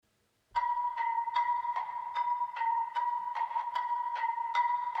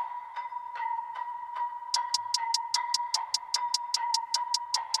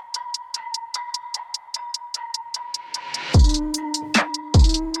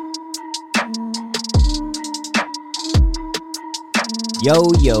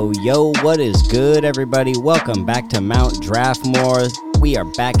Yo, what is good, everybody? Welcome back to Mount Draftmore. We are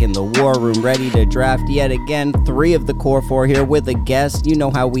back in the war room, ready to draft yet again. 3 of the core 4 here with a guest. You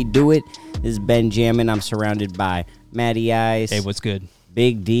know how we do it. This is Ben Jammin. I'm surrounded by Matty Ice. Hey, what's good?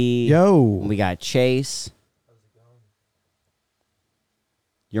 Big D. Yo. We got Chase. How's it going?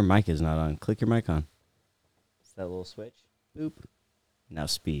 Your mic is not on. Click your mic on. It's that little switch. Boop. Now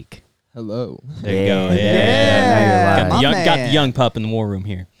speak. Hello. There you go. Yeah. Got the young pup in the war room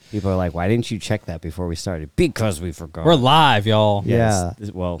here. People are like, why didn't you check that before we started? Because we forgot. We're live, y'all. Yeah.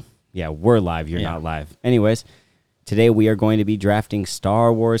 We're live. You're not live. Anyways, today we are going to be drafting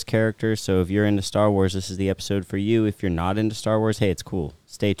Star Wars characters. So if you're into Star Wars, this is the episode for you. If you're not into Star Wars, hey, it's cool.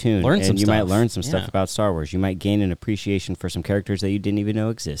 Stay tuned. Learn some you stuff. might learn some stuff Yeah. about Star Wars. You might gain an appreciation for some characters that you didn't even know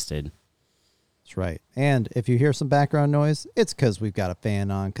existed. That's right. And if you hear some background noise, it's because we've got a fan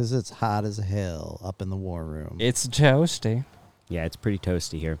on because it's hot as hell up in the war room. It's toasty. Yeah, it's pretty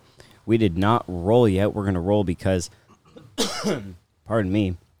toasty here. We did not roll yet. We're going to roll because, pardon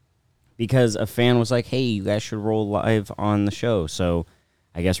me, because a fan was like, hey, you guys should roll live on the show. So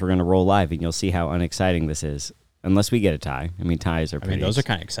I guess we're going to roll live, and you'll see how unexciting this is. Unless we get a tie. I mean, ties are pretty. those are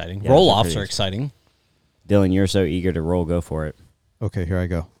kind of exciting. Yeah, Roll-offs those are are exciting. Dylan, you're so eager to roll. Go for it. Okay, here I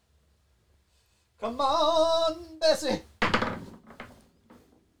go. Come on, Bessie.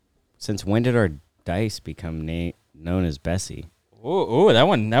 Since when did our dice become known as Bessie? Ooh, that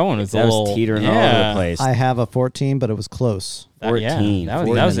one was That a was little teetering all over the place. I have a 14, but it was close. 14. That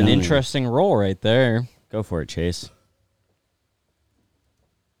was an 14. interesting roll right there. Go for it, Chase.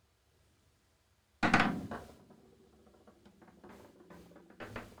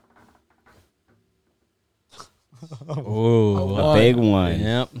 Ooh, A big one.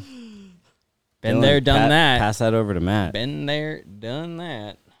 Yep. Been Dylan, there, done that. Pass that over to Matt. Been there, done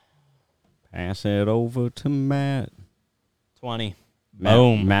that. Pass it over to Matt. 20. Matt,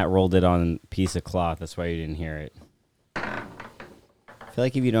 Boom. Matt rolled it on a piece of cloth. That's why you didn't hear it. I feel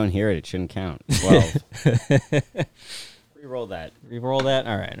like if you don't hear it, it shouldn't count. 12. Re-roll that. Reroll that.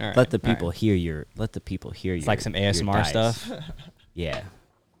 All right. Let the people hear your. Let the people hear you. It's like some ASMR stuff. Yeah.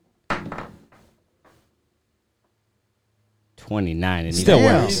 29. And Still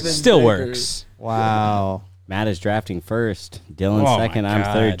Damn. works. Even Still bigger. works. Wow. Matt is drafting first. Dylan Oh, my second. I'm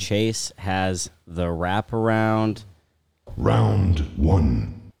God. third. Chase has the wraparound. Round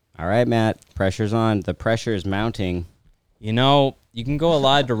 1. All right, Matt. Pressure's on. The pressure is mounting. You know, you can go a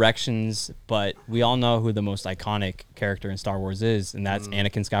lot of directions, but we all know who the most iconic character in Star Wars is, and that's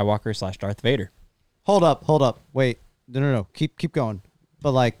Anakin Skywalker / Darth Vader. Hold up. Wait. No. Keep going.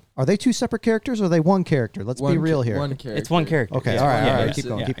 But like, are they 2 separate characters or are they 1 character? Let's be real here. One character. It's one character. Okay, Yeah. all right, Yeah, all right. yeah, Keep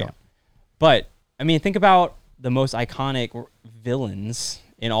going, yeah, keep yeah. going. But, I mean, think about the most iconic villains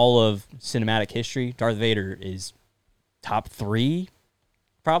in all of cinematic history. Darth Vader is top 3,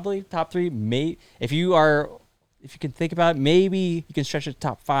 probably top 3. If you can think about it, maybe you can stretch it to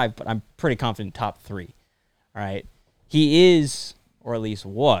top 5, but I'm pretty confident top 3. All right. He is, or at least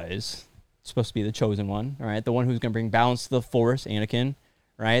was, supposed to be the chosen one. All right. The one who's going to bring balance to the Force, Anakin.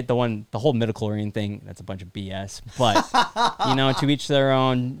 Right. The whole midichlorian thing, that's a bunch of BS. But, to each their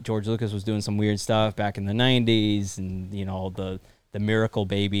own. George Lucas was doing some weird stuff back in the 90s and, the miracle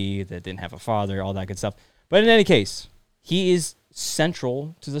baby that didn't have a father, all that good stuff. But in any case, he is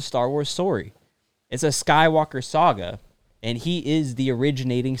central to the Star Wars story. It's a Skywalker saga, and he is the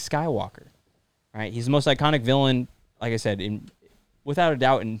originating Skywalker. Right? He's the most iconic villain, like I said, without a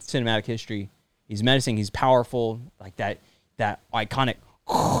doubt in cinematic history. He's menacing, he's powerful, like that iconic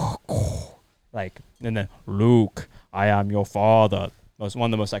and then Luke, I am your father. One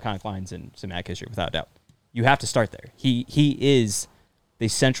of the most iconic lines in cinematic history, without a doubt. You have to start there. He is the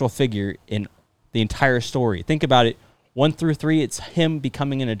central figure in the entire story. Think about it. 1 through 3, it's him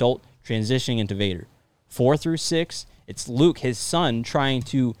becoming an adult, transitioning into Vader. 4 through 6, it's Luke, his son, trying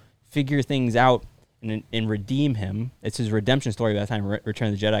to figure things out and redeem him. It's his redemption story by the time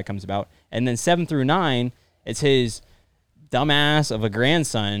Return of the Jedi comes about. And then 7 through 9, it's his dumbass of a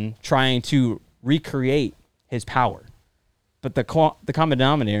grandson trying to recreate his power. But the common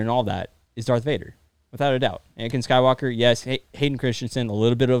denominator in all that is Darth Vader, without a doubt. Anakin Skywalker, yes, Hayden Christensen, a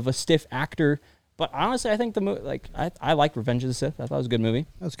little bit of a stiff actor, but honestly, I think I liked Revenge of the Sith. I thought it was a good movie.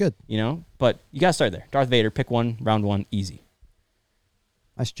 That was good. But you got to start there. Darth Vader, pick one, round 1, easy.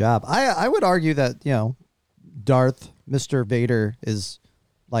 Nice job. I would argue that, Darth, Mr. Vader is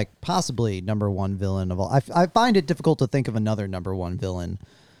like possibly number 1 villain of all. I find it difficult to think of another number 1 villain.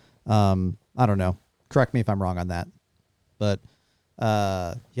 I don't know. Correct me if I'm wrong on that. But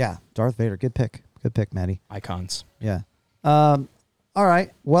yeah, Darth Vader. Good pick. Good pick, Maddie. Icons. Yeah. All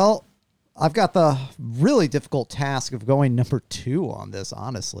right. Well, I've got the really difficult task of going number 2 on this,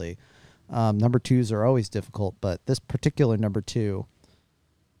 honestly. Number 2s are always difficult, but this particular number 2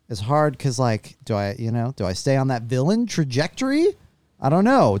 is hard because, like, do I stay on that villain trajectory? I don't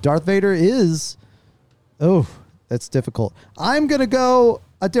know. Darth Vader is... Oh, that's difficult. I'm going to go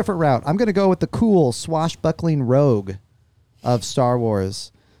a different route. I'm going to go with the cool, swashbuckling rogue of Star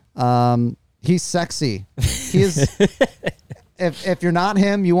Wars. He's sexy. He is... If you're not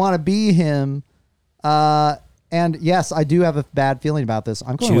him, you want to be him. And yes, I do have a bad feeling about this.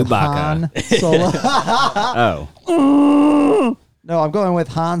 I'm going with Han Solo. Oh. No, I'm going with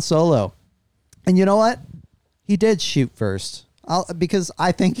Han Solo. And you know what? He did shoot first. Because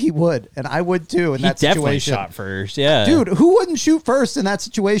I think he would, and I would too in that situation. He definitely shot first, yeah. Dude, who wouldn't shoot first in that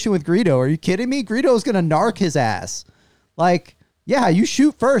situation with Greedo? Are you kidding me? Greedo's going to narc his ass. Like, yeah, you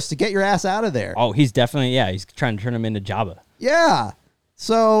shoot first to get your ass out of there. Oh, he's definitely, he's trying to turn him into Jabba. Yeah.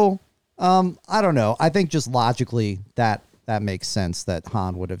 So, I don't know. I think just logically that makes sense that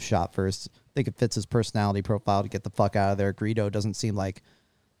Han would have shot first. I think it fits his personality profile to get the fuck out of there. Greedo doesn't seem like,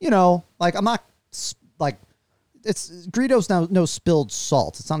 like I'm not like Greedo's no spilled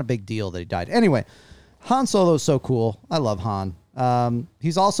salt. It's not a big deal that he died. Anyway, Han Solo's so cool. I love Han.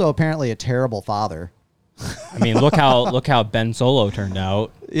 He's also apparently a terrible father. I mean, look how Ben Solo turned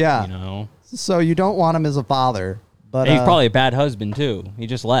out. Yeah. So you don't want him as a father. But he's probably a bad husband too. He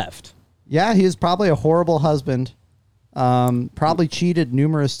just left. Yeah, he is probably a horrible husband. Probably cheated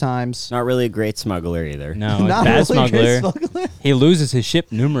numerous times. Not really a great smuggler either. No, Not bad really a great smuggler. He loses his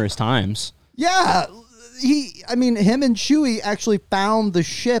ship numerous times. Yeah, him and Chewie actually found the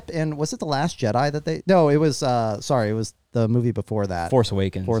ship in, was it The Last Jedi that they? No, it was. It was the movie before that. Force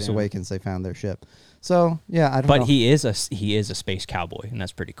Awakens. Force Awakens. They found their ship. So yeah, I don't know. But he is a space cowboy, and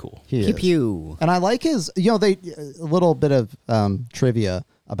that's pretty cool. He Keep you. And I like his. A little bit of trivia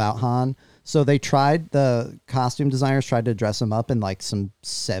about Han. So the costume designers tried to dress him up in like some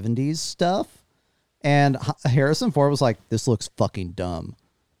 70s stuff, and Harrison Ford was like, "This looks fucking dumb,"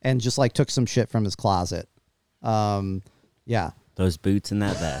 and just like took some shit from his closet. Yeah. Those boots and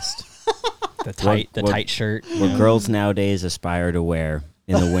that vest. The tight shirt. What girls nowadays aspire to wear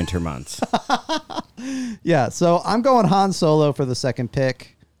in the winter months. Yeah, so I'm going Han Solo for the second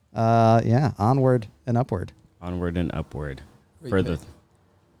pick. Onward and upward. Onward and upward.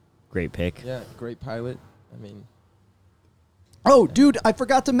 Great pick. Yeah, great pilot. I mean, oh, dude, I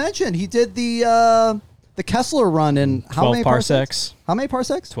forgot to mention he did the Kessler run in how 12 many parsecs? How many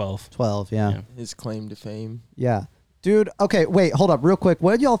parsecs? 12. 12, yeah. his claim to fame. Yeah. Dude, okay, wait, hold up real quick.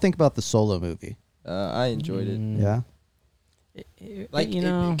 What did y'all think about the Solo movie? I enjoyed it. Yeah. Like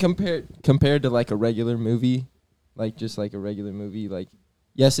compared to like a regular movie, like just like a regular movie, like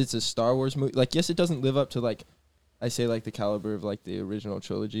yes, it's a Star Wars movie. Like yes, it doesn't live up to like I say like the caliber of like the original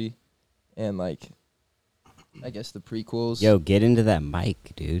trilogy, and like I guess the prequels. Yo, get into that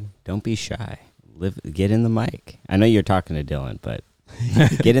mic, dude. Don't be shy. Get in the mic. I know you're talking to Dylan, but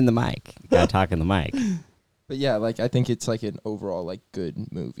get in the mic. You gotta talk in the mic. But yeah, like I think it's like an overall like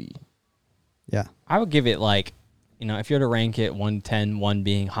good movie. Yeah. I would give it like, if you're to rank it 1 to 10, 1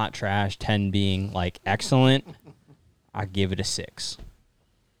 being hot trash, 10 being like excellent, I'd give it a 6.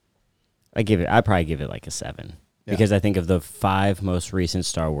 I'd probably give it like a 7. Yeah. Because I think of the 5 most recent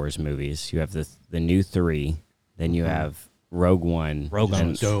Star Wars movies, you have the new 3, then you have Rogue One, and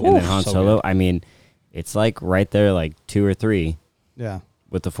then Han Solo. Good. I mean, it's like right there, like 2 or 3 Yeah.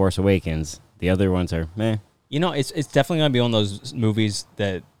 with The Force Awakens. The other ones are meh. It's definitely going to be one of those movies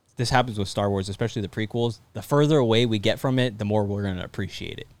that this happens with Star Wars, especially the prequels. The further away we get from it, the more we're going to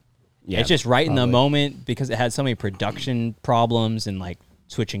appreciate it. Yeah, it's just right in the probably. moment because it had so many production problems and like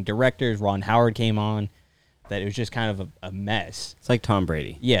switching directors. Ron Howard came on, that it was just kind of a mess. It's like Tom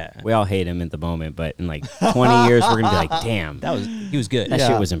Brady. Yeah. We all hate him at the moment, but in like 20 years, we're going to be like, damn, He was good. that Yeah.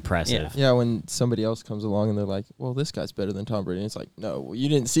 shit was impressive. Yeah, when somebody else comes along and they're like, "Well, this guy's better than Tom Brady," and it's like, "No, well, you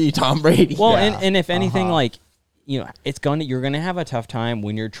didn't see Tom Brady." Well, Yeah. and if anything, like, you're gonna have a tough time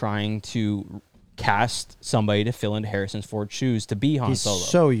when you're trying to cast somebody to fill into Harrison Ford's shoes to be Han He's Solo.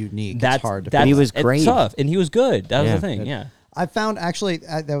 so unique. That's it's hard to that's He was it's great. tough, and he was good. That was Yeah. the thing. Yeah. I found actually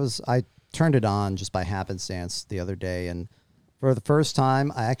I turned it on just by happenstance the other day, and for the first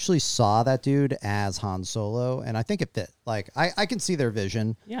time I actually saw that dude as Han Solo, and I think it fit. Like I can see their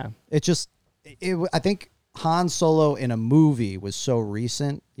vision. Yeah. It just I think Han Solo in a movie was so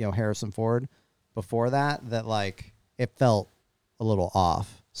recent, Harrison Ford before that like it felt a little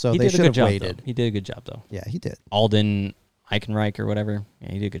off. So He they did a should good have job. waited. Though. He did a good job, though. Yeah, he did. Alden Eichenreich or whatever.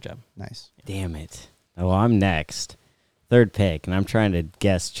 Yeah, he did a good job. Nice. Damn it. Oh, well, I'm next. Third pick, and I'm trying to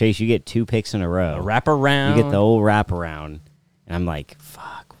guess. Chase, you get 2 picks in a row. A wraparound. You get the old wraparound. And I'm like,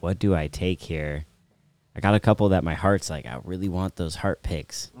 fuck, what do I take here? I got a couple that my heart's like, I really want those heart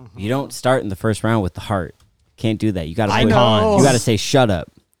picks. You don't start in the first round with the heart. Can't do that. You got to Icons. You got to say shut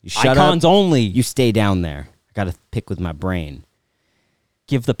up. You shut Icons up. only. You stay down there. I got to pick with my brain.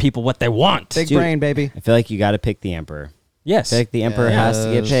 Give the people what they want. Big Dude, brain, baby. I feel like you got to pick the Emperor. Yes. I feel like the Emperor has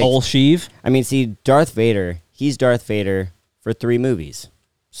to get picked. Whole sheave. I mean, see, Darth Vader, he's Darth Vader for 3 movies.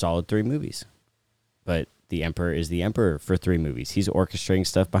 Solid 3 movies. But the Emperor is the Emperor for 3 movies. He's orchestrating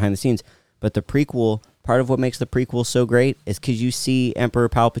stuff behind the scenes. But the prequel, part of what makes the prequel so great is because you see Emperor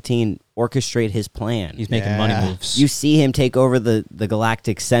Palpatine orchestrate his plan. He's making money moves. You see him take over the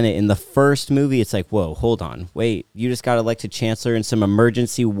Galactic Senate in the first movie. It's like, whoa, hold on. Wait, you just got elected Chancellor and some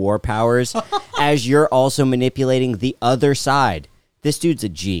emergency war powers as you're also manipulating the other side. This dude's a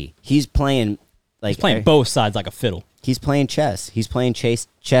G. He's playing like He's playing both sides like a fiddle. He's playing chess. He's playing chase.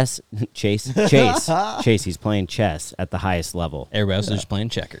 He's playing chess at the highest level. Everybody else is just playing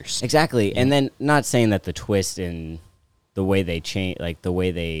checkers. Exactly. And then not saying that the twist in the way they change, like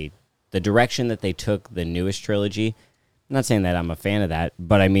the direction that they took the newest trilogy, I'm not saying that I'm a fan of that,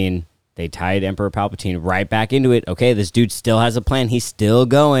 but I mean, they tied Emperor Palpatine right back into it. Okay, this dude still has a plan. He's still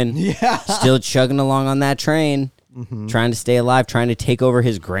going. Yeah. Still chugging along on that train, trying to stay alive, trying to take over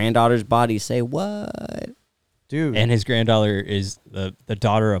his granddaughter's body. Say, what? Dude. And his granddaughter is the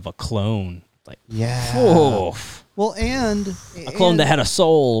daughter of a clone. Like, yeah. whoa. Well, and A clone that had a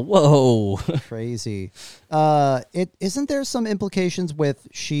soul. Whoa. crazy. Isn't there some implications with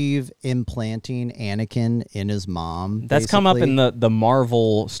Sheev implanting Anakin in his mom? That's come up basically? in the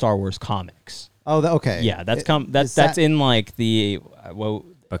Marvel Star Wars comics. Oh, okay. Yeah, that's Is that's in like the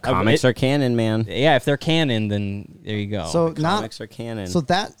But comics are canon, man. Yeah, if they're canon, then there you go. So Comics are canon. So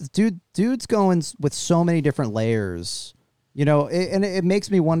that dude's going with so many different layers, you know, and it makes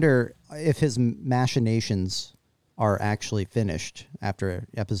me wonder if his machinations are actually finished after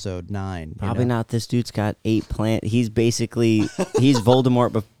episode 9. Probably not. This dude's got 8 he's basically he's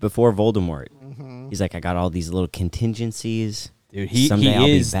Voldemort before Voldemort. He's like, I got all these little contingencies. Dude, he Someday I'll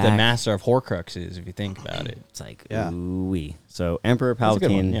be is the back. master of Horcruxes, if you think about it. It's like, Yeah. ooh-wee. So Emperor That's a good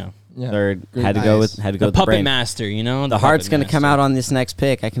one, Palpatine, yeah. third, Great. had to go Nice. with The the puppet brain. master, you know? The heart's going gonna come out on this next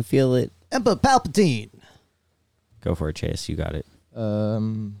pick. I can feel it. Emperor Palpatine. Go for it, Chase. You got it.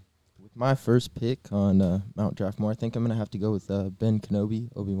 With my first pick on Mount Draftmore, I think I'm gonna have to go with Ben Kenobi,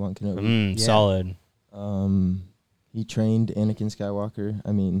 Obi-Wan Kenobi. Yeah. Solid. He trained Anakin Skywalker.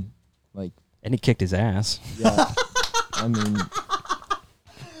 I mean, like, And he kicked his ass. yeah. I mean,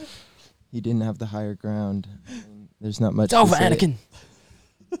 he didn't have the higher ground. I mean, there's not much. It's over, to say. Anakin.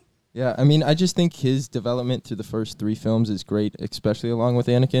 Yeah, I mean, I just think his development through the first 3 films is great, especially along with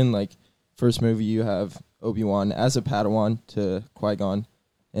Anakin. Like, first movie, you have Obi-Wan as a Padawan to Qui-Gon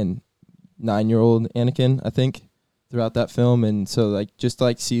and 9-year-old Anakin, I think, throughout that film. And so, like, just,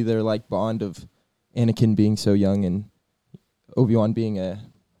 like, see their, like, bond of Anakin being so young and Obi-Wan being a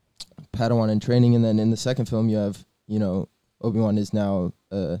Padawan in training. And then in the second film, you have, you know, Obi-Wan is now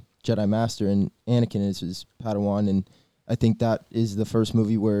a Jedi Master and Anakin is his Padawan. And I think that is the first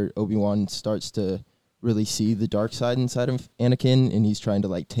movie where Obi-Wan starts to really see the dark side inside of Anakin, and he's trying to,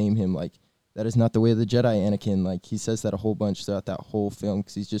 like, tame him. Like, that is not the way of the Jedi, Anakin. Like, he says that a whole bunch throughout that whole film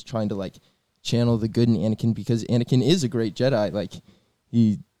because he's just trying to, like, channel the good in Anakin because Anakin is a great Jedi. Like,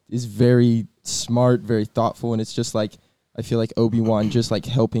 he is very smart, very thoughtful, and it's just, like, I feel like Obi-Wan just, like,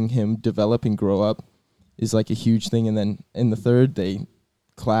 helping him develop and grow up is, like, a huge thing. And then in the third, they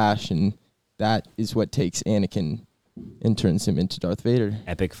clash, and that is what takes Anakin and turns him into Darth Vader.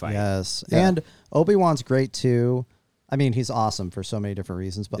 Epic fight. Yes. Yeah. And Obi-Wan's great too. I mean, he's awesome for so many different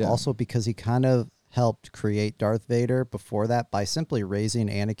reasons, but Yeah. also because he kind of helped create Darth Vader before that by simply raising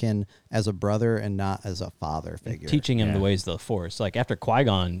Anakin as a brother and not as a father figure. Teaching him the ways of the Force. Like, after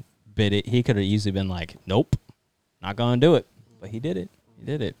Qui-Gon bit it, he could have easily been like, nope, not going to do it. But he did it. He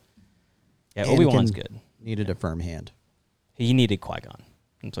did it. Yeah, Anakin Obi-Wan's good. Needed a firm hand. He needed Qui-Gon.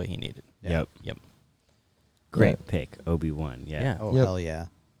 That's what he needed. Yep. Yep. Great pick, Obi-Wan. Yeah. Yeah. Oh, Yep. hell yeah.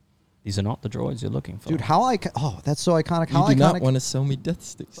 These are not the droids you're looking for. Dude, how that's so iconic. How You do iconic. not want to sell me death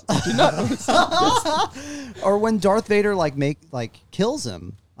sticks. You do not want to sell me death sticks. Or when Darth Vader kills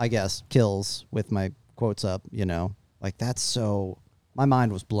him, I guess, kills with my quotes up, you know. Like, that's so, my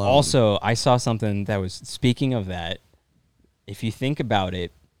mind was blown. Also, I saw something that was, speaking of that, if you think about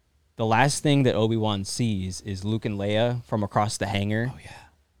it, the last thing that Obi-Wan sees is Luke and Leia from across the hangar. Oh, yeah.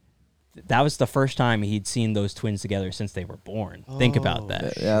 That was the first time he'd seen those twins together since they were born. Think about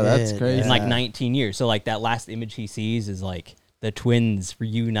that. Yeah, that's Shit, crazy. In like 19 years. So like that last image he sees is like the twins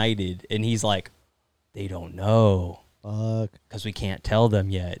reunited, and he's like, they don't know Fuck. because we can't tell them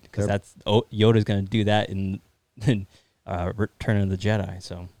yet, because that's Yoda's gonna do that in Return of the Jedi.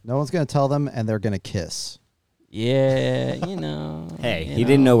 So No one's gonna tell them, and they're gonna kiss. yeah, Hey, he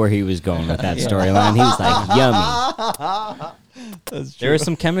didn't know where he was going with that storyline. He was like, yummy. There was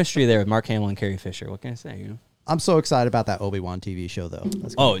some chemistry there with Mark Hamill and Carrie Fisher. What can I say? I'm so excited about that Obi-Wan TV show, though.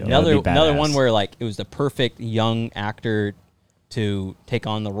 That's Oh, gonna be dope. another badass. one where like it was the perfect young actor to take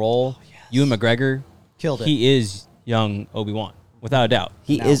on the role. Ewan McGregor Killed it. He is young Obi-Wan, without a doubt.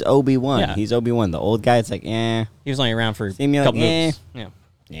 He is Obi-Wan. Yeah. He's Obi-Wan. The old guy, it's like, He was only around for a See me like, couple movies. Yeah,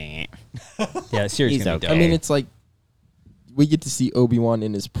 eh. yeah. Series He's gonna be okay. dope. I mean, it's like we get to see Obi-Wan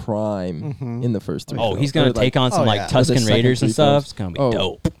in his prime in the first three. Oh, films. he's gonna Or, take on some oh, like yeah. The Tusken second Raiders and three stuff. films. It's gonna be Oh.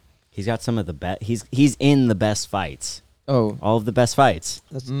 dope. He's got some of the best. He's in the best fights. Oh, All of the best fights.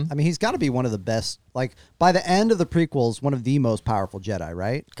 That's, I mean, he's got to be one of the best. Like by the end of the prequels, one of the most powerful Jedi,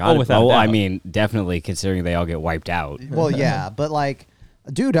 right? God, without a I doubt. mean, definitely considering they all get wiped out. Well, yeah, but like,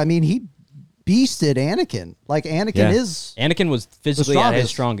 dude, I mean, he beasted Anakin. Like Anakin Yeah. is. Anakin was physically at his strongest.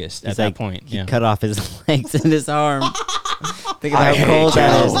 strongest at He's that like, point. he Yeah. cut off his legs and his arm. Think of how cold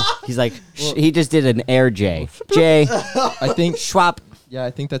that is. He's like, he just did an air J. J. I think Schwap. Yeah,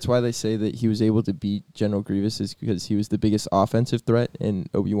 I think that's why they say that he was able to beat General Grievous is because he was the biggest offensive threat, and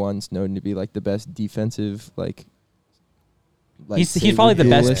Obi-Wan's known to be like the best defensive. He's probably the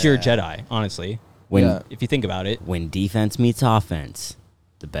best duelist. pure Jedi, honestly. When Yeah. If you think about it. when defense meets offense,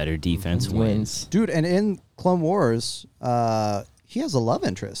 the better defense wins. Dude, and in Clone Wars, he has a love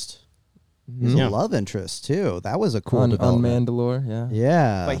interest. He's Yeah. a love interest too. That was a cool on development. Mandalore. Yeah,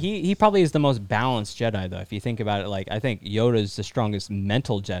 Yeah, But he probably is the most balanced Jedi, though. If you think about it, like I think Yoda's the strongest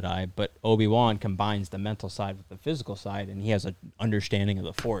mental Jedi, but Obi-Wan combines the mental side with the physical side, and he has an understanding of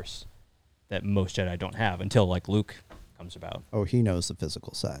the Force that most Jedi don't have until like Luke comes about. Oh, he knows the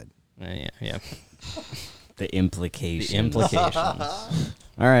physical side. Yeah. The The implication. implications.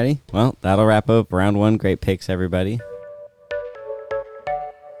 Alrighty. Well, that'll wrap up round one. Great picks, everybody.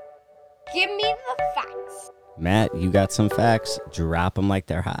 Give me the facts. Matt, you got some facts. Drop them like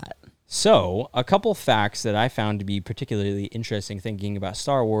they're hot. So, a couple facts that I found to be particularly interesting thinking about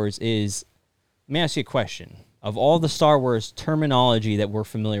Star Wars is, let me ask you a question. Of all the Star Wars terminology that we're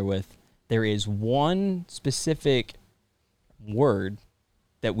familiar with, there is one specific word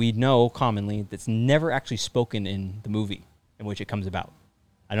that we know commonly that's never actually spoken in the movie in which it comes about.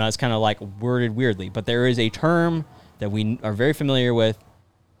 I know it's kind of like worded weirdly, but there is a term that we are very familiar with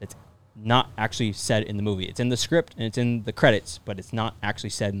that's not actually said in the movie. It's in the script and it's in the credits, but it's not actually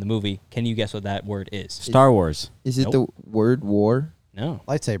said in the movie. Can you guess what that word is? Star Wars. is it Nope. the word war? No.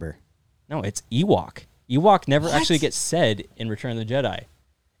 Lightsaber. No, it's Ewok. Ewok never actually gets said in Return of the Jedi.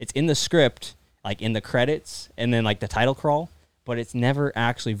 It's in the script, like in the credits, and then like the title crawl, but it's never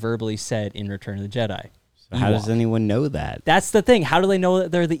actually verbally said in Return of the Jedi. So how does Ewok. anyone know that? That's the thing. How do they know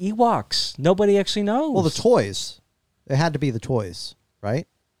that they're the Ewoks? Nobody actually knows. Well, the toys. It had to be the toys, right?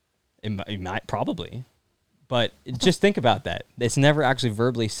 It might probably, but just think about that. It's never actually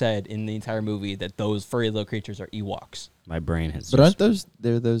verbally said in the entire movie that those furry little creatures are Ewoks. My brain has. But aren't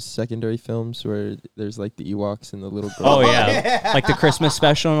those secondary films where there's like the Ewoks and the little girl? Oh yeah, like the Christmas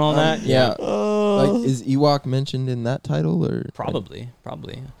special and all that. yeah. Like is Ewok mentioned in that title or Probably.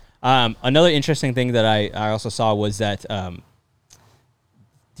 Another interesting thing that I also saw was that.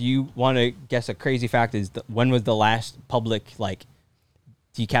 Do you want to guess a crazy fact? Is when was the last public like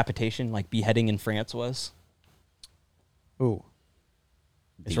decapitation, like beheading in France was? Ooh.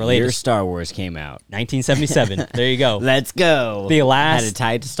 It's the related. year Star Wars came out. 1977. There you go. Let's go. The last- had it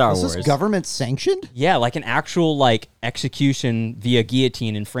tied to Star Was Wars. this government sanctioned? Yeah, like an actual like execution via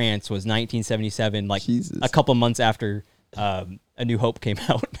guillotine in France was 1977. Like Jesus. a couple months after A New Hope came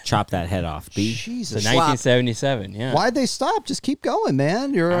out. Chop that head off, B. So Jesus. 1977. Yeah. Why'd they stop? Just keep going,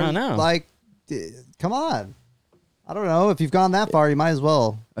 man. You're I don't know. like, come on. I don't know. If you've gone that far, you might as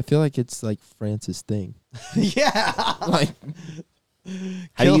well. I feel like it's like France's thing. Yeah. Like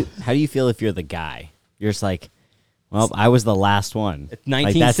How do you feel if you're the guy? You're just like, well, I was the last one. It's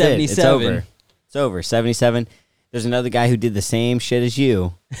Like, that's it. It's 1977. over. It's over. 77. There's another guy who did the same shit as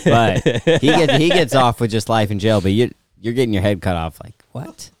you, but he gets off with just life in jail. But you're getting your head cut off. Like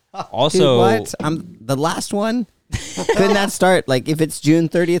what? Also, Dude, what? I'm the last one. Couldn't that start like if it's June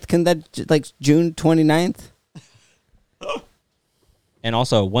 30th? Couldn't that like June 29th? and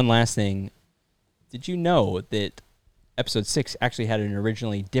also one last thing. Did you know that Episode 6 actually had an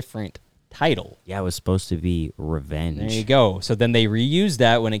originally different title? Yeah, it was supposed to be Revenge. There you go. So then they reused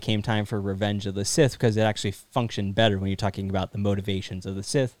that when it came time for Revenge of the Sith because it actually functioned better when you're talking about the motivations of the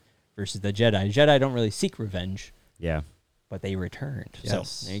Sith versus the Jedi. Jedi don't really seek revenge, Yeah. but they returned. Yes.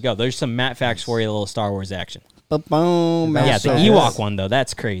 So there you go. There's some Matt facts for you, a little Star Wars action. Boom. Yeah, so the good. Ewok one, though,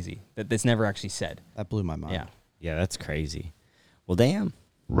 that's crazy. That's never actually said. That blew my mind. Yeah. Yeah, that's crazy. Well, damn.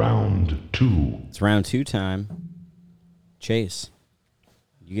 Round 2. It's round 2 time. Chase,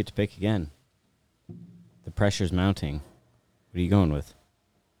 you get to pick again. The pressure's mounting. What are you going with?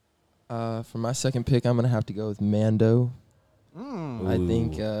 For my second pick, I'm gonna have to go with Mando. I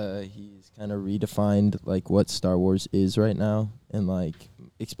think Ooh. he's kind of redefined like what Star Wars is right now, and like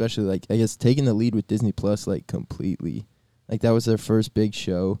especially like I guess taking the lead with Disney Plus like completely. Like that was their first big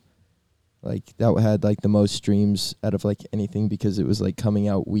show. Like that had like the most streams out of like anything because it was like coming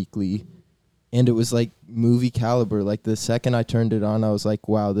out weekly, and it was like movie caliber. Like the second I turned it on, I was like,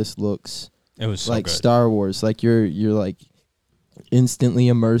 wow, this looks It was so like good. Star Wars. Like you're like instantly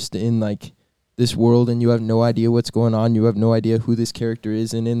immersed in like this world, and you have no idea what's going on. You have no idea who this character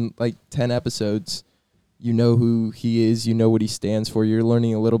is, and in like 10 episodes, you know who he is. You know what he stands for. You're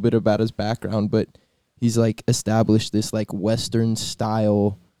learning a little bit about his background, but he's like established this like Western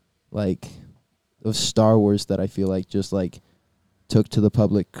style like of Star Wars that I feel like just like took to the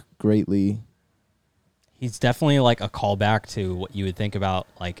public greatly. He's definitely like a callback to what you would think about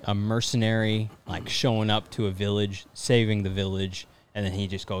like a mercenary, like showing up to a village, saving the village, and then he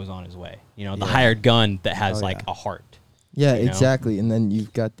just goes on his way. You know, the hired gun that has Oh, like yeah. a heart. Yeah, You know? exactly. And then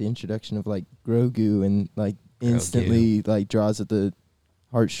you've got the introduction of like Grogu, and like instantly like draws at the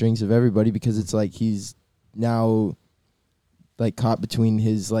heartstrings of everybody because it's like he's now like caught between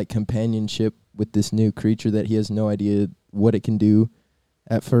his like companionship with this new creature that he has no idea what it can do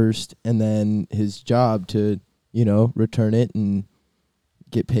at first, and then his job to, you know, return it and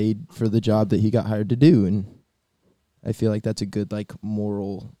get paid for the job that he got hired to do. And I feel like that's a good like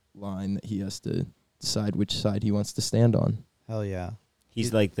moral line that he has to decide which side he wants to stand on. Hell yeah.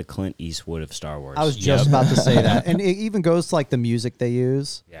 He's like the Clint Eastwood of Star Wars. I was just about to say that. And it even goes to like the music they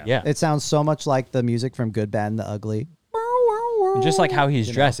use. Yeah. It sounds so much like the music from Good, Bad, and the Ugly. And just like how he's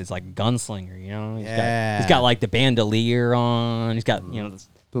dressed, it's like gunslinger, you know? Yeah. He's got like the bandolier on. He's got, you know,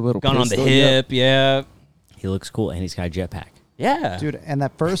 The little gun on the pistol, hip. Yeah. He looks cool, and he's got a jetpack. Yeah. Dude, and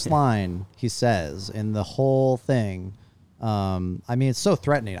that first line he says in the whole thing, I mean, it's so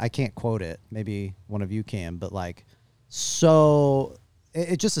threatening. I can't quote it. Maybe one of you can, but like, so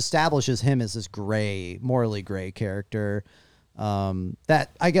it just establishes him as this gray, morally gray character that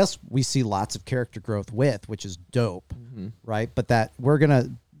I guess we see lots of character growth with, which is dope, right? But that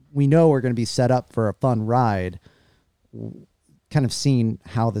we know we're gonna be set up for a fun ride, kind of seeing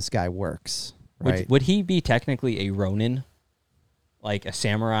how this guy works, right? Would he be technically a Ronin? Like a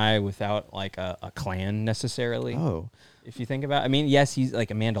samurai without like a clan necessarily? Oh. If you think about it. I mean, yes, he's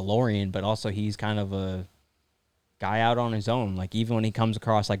like a Mandalorian, but also he's kind of a guy out on his own. Like even when he comes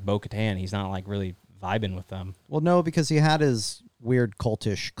across like Bo-Katan, he's not like really vibing with them. Well, no, because he had his weird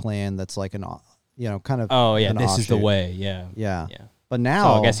cultish clan that's like an, you know, kind of. Oh yeah, an this is the offshoot. way. Yeah. Yeah. Yeah. But So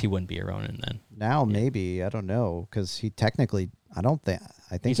now, I guess he wouldn't be a Ronin then. now maybe, I don't know, because he technically, I think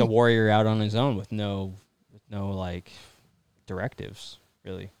He's a warrior out on his own with no like directives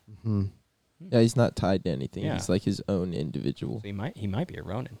really. Yeah, he's not tied to anything. Yeah. He's like his own individual. So he might be a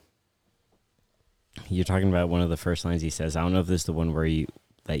Ronin. You're talking about one of the first lines he says. I don't know if this is the one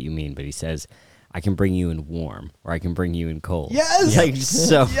that you mean, but he says, "I can bring you in warm, or I can bring you in cold." Yes! Like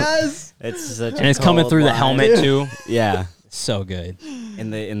so. Yes! It's such. And it's coming through the helmet too. Yeah. So good.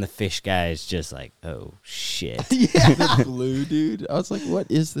 And the fish guy is just like, oh shit. The blue dude. I was like, what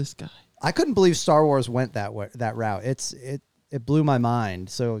is this guy? I couldn't believe Star Wars went that route. It blew my mind.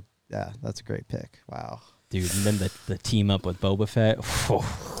 So yeah, that's a great pick. Wow. Dude, and then the team up with Boba Fett.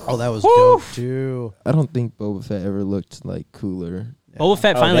 Oh, that was dope too. I don't think Boba Fett ever looked like cooler. Boba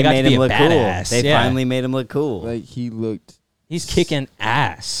Fett Oh, finally they got made to be him a look cool. badass. They Yeah. finally made him look cool. Like he looked. He's kicking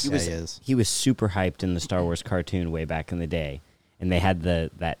ass. Yeah, he is. He was super hyped in the Star Wars cartoon way back in the day, and they had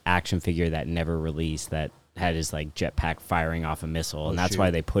that action figure that never released that had his like jetpack firing off a missile, and that's shoot.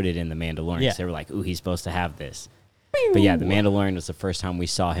 why they put it in the Mandalorian. 'Cause Yeah. They were like, "Ooh, he's supposed to have this." But yeah, the Mandalorian was the first time we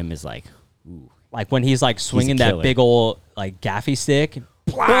saw him as like, "Ooh, Like when he's like swinging that killer. big old like gaffy stick,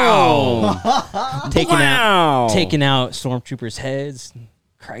 wow, taking out stormtroopers' heads,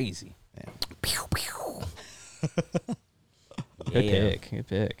 crazy. pew pew." Good Yeah. pick, good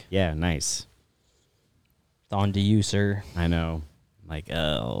pick. Yeah, nice. It's on to you, sir. I know. Like,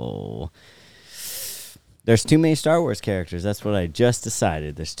 oh. There's too many Star Wars characters. That's what I just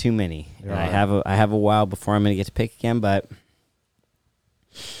decided. There's too many. And I have a while before I'm going to get to pick again, but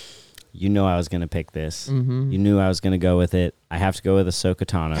you know I was going to pick this. Mm-hmm. You knew I was going to go with it. I have to go with Ahsoka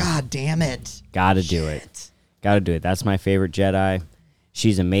Tano. God damn it. Got to do it. Got to do it. That's my favorite Jedi.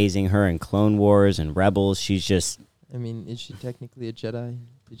 She's amazing. Her in Clone Wars and Rebels. She's just... I mean, is she technically a Jedi?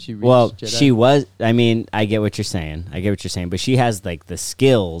 Did she reach Well, Jedi? she was... I mean, I get what you're saying. But she has, like, the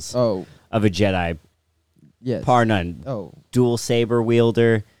skills Oh, of a Jedi Yes. Par none. Oh, Dual saber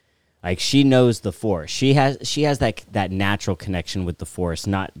wielder. Like, she knows the Force. She has that natural connection with the Force,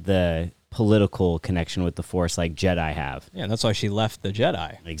 not the political connection with the Force like Jedi have. Yeah, that's why she left the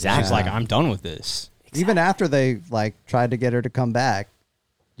Jedi. Exactly. She's like, I'm done with this. Even after they like tried to get her to come back,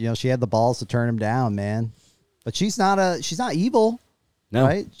 you know, she had the balls to turn him down, man. But she's not evil, No.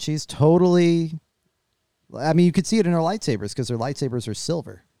 right? She's totally. I mean, you could see it in her lightsabers because her lightsabers are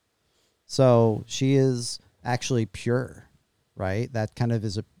silver. So she is actually pure, right? That kind of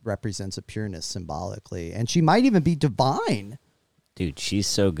represents a pureness symbolically, and she might even be divine. Dude, she's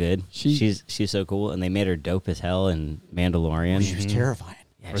so good. She's so cool, and they made her dope as hell in Mandalorian. She was terrifying.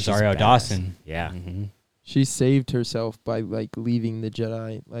 Yeah, she's Rosario badass. Dawson. Yeah. she saved herself by like leaving the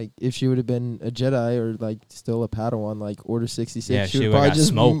Jedi. Like if she would have been a Jedi or like still a Padawan, like Order 66, Yeah, she she would would've probably got just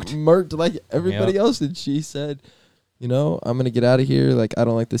smoked. murked like everybody Yep. else. And she said, you know, I'm gonna get out of here. Like I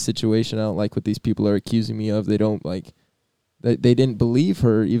don't like this situation. I don't like what these people are accusing me of. They don't like. They didn't believe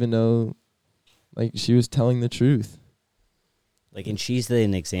her, even though, like she was telling the truth. Like, and she's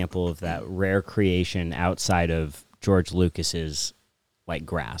an example of that rare creation outside of George Lucas's like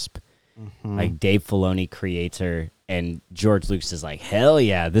grasp. Like Dave Filoni creates her, and George Lucas is like, "Hell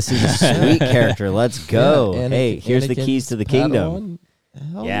yeah, this is a sweet character. Let's go. Yeah, Hey, here's the Anakin's keys to the kingdom."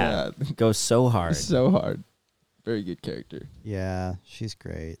 Padawan? Hell Yeah, goes so hard. so hard. Very good character. Yeah, she's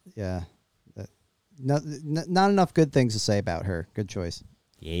great. Yeah. Not enough good things to say about her. Good choice.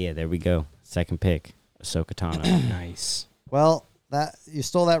 Yeah, there we go. Second pick, Ahsoka Tano. Nice. Well, that you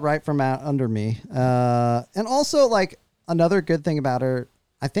stole that right from out under me. And also, like, another good thing about her,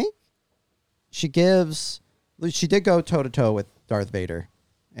 I think she did go toe-to-toe with Darth Vader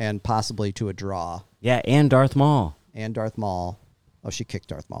and possibly to a draw. Yeah, and Darth Maul. And Darth Maul. Oh, she kicked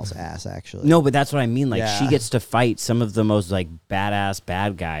Darth Maul's ass, actually. No, but that's what I mean. Like, Yeah. she gets to fight some of the most like badass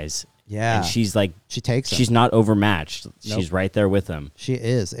bad guys. Yeah. And she's like, She takes him. she's not overmatched. Nope. She's right there with him. She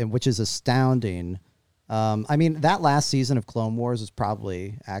is, and which is astounding. I mean, that last season of Clone Wars is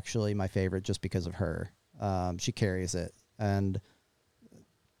probably actually my favorite just because of her. She carries it, and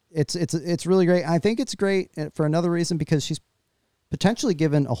it's really great. I think it's great for another reason because she's potentially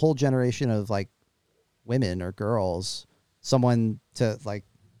given a whole generation of like women or girls someone to like,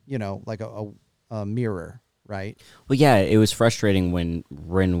 you know, like a mirror, right? Well, yeah, it was frustrating when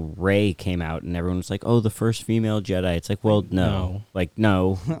Rey came out and everyone was like, "Oh, the first female Jedi." It's like, well, no, like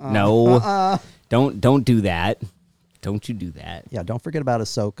no, no, don't do that. Don't you do that? Yeah, don't forget about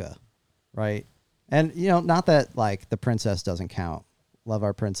Ahsoka, right? And, you know, not that, like, the princess doesn't count. Love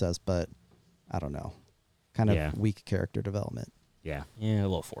our princess, but I don't know. Kind of Yeah. weak character development. Yeah. Yeah, a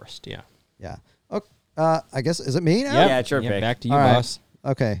little forced. Yeah. Yeah. Okay, I guess, is it me now? Yeah, it's your pick. Back to you, All right. boss.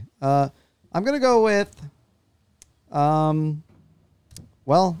 Okay. I'm going to go with,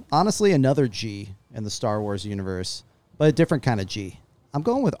 well, honestly, another G in the Star Wars universe, but a different kind of G. I'm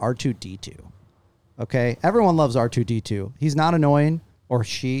going with R2-D2. Okay? Everyone loves R2-D2. He's not annoying, or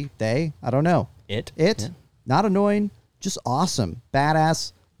she, they, I don't know. Yeah. Not annoying, just awesome,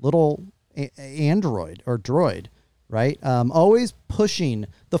 badass little android or droid, right? Always pushing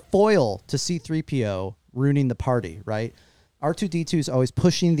the foil to C-3PO, ruining the party, right? R2-D2 is always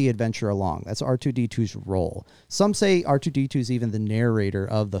pushing the adventure along. That's R2-D2's role. Some say R2-D2 is even the narrator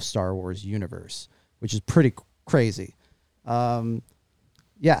of the Star Wars universe, which is pretty crazy.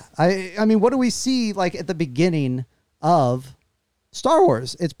 Yeah, I mean, what do we see like at the beginning of Star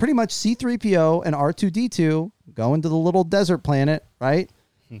Wars? It's pretty much C-3PO and R2-D2 going to the little desert planet, right?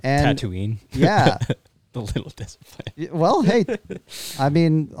 And Tatooine. yeah. The little desert planet. Well, hey, I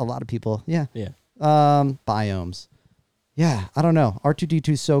mean, a lot of people, yeah. Yeah. Biomes. Yeah, I don't know. R2-D2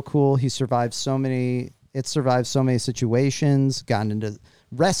 is so cool. He survived so many. It survived so many situations. Gotten into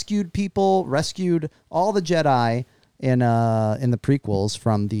rescued people. Rescued all the Jedi in the prequels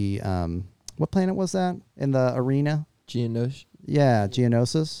from the what planet was that in the arena? Geonosis. Yeah,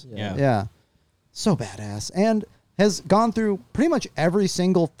 Geonosis. Yeah. Yeah. So badass. And has gone through pretty much every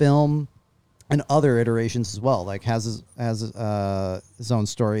single film and other iterations as well. Like has his own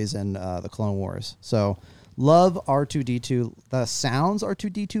stories in the Clone Wars. So love R2-D2. The sounds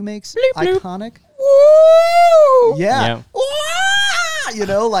R2-D2 makes, iconic. Woo! Yeah. Yeah. Wah! You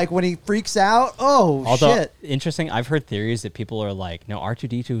know, like when he freaks out. Oh, Although, shit. interesting, I've heard theories that people are like, no,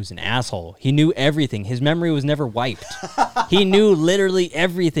 R2-D2 is an asshole. He knew everything. His memory was never wiped. He knew literally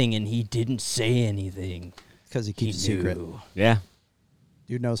everything, and he didn't say anything. Because he keeps a secret. knew. Yeah.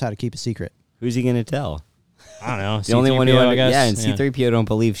 Dude knows how to keep a secret. Who's he gonna tell? I don't know. The only one who, C-3PO, I guess. yeah, and C-3PO don't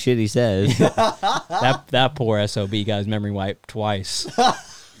believe shit he says. That poor SOB got his memory wiped twice.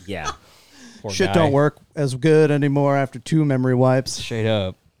 Yeah. Poor Shit guy. don't work as good anymore after 2 memory wipes. Straight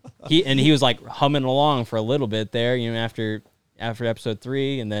up. he was like humming along for a little bit there, after episode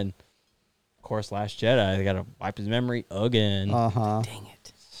 3, and then of course Last Jedi, they gotta wipe his memory again. Dang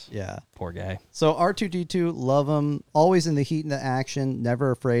it. Yeah. Poor guy. So R2-D2, love him. Always in the heat and the action.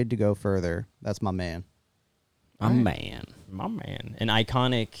 Never afraid to go further. That's my man. My man. My man. An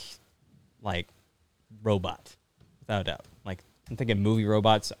iconic, like, robot, without a doubt. Like, I'm thinking movie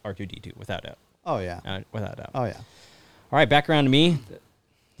robots, R2-D2, without a doubt. Oh, yeah. Without a doubt. Oh, yeah. All right, back around to me.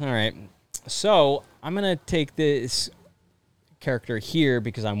 All right. So I'm going to take this character here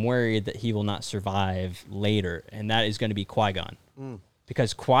because I'm worried that he will not survive later, and that is going to be Qui-Gon.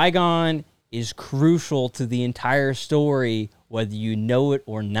 Because Qui-Gon is crucial to the entire story, whether you know it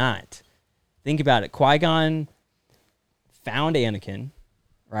or not. Think about it. Qui-Gon found Anakin,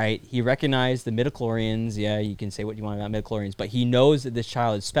 right? He recognized the midichlorians. Yeah, you can say what you want about midichlorians, but he knows that this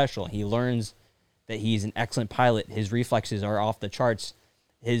child is special. He learns that he's an excellent pilot. His reflexes are off the charts.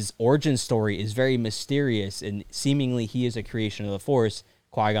 His origin story is very mysterious, and seemingly he is a creation of the Force.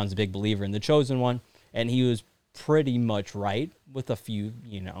 Qui-Gon's a big believer in the Chosen One, and he was pretty much right with a few,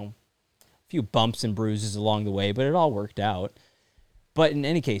 few bumps and bruises along the way, but it all worked out. But in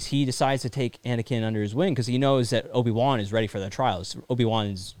any case, he decides to take Anakin under his wing because he knows that Obi-Wan is ready for the trials.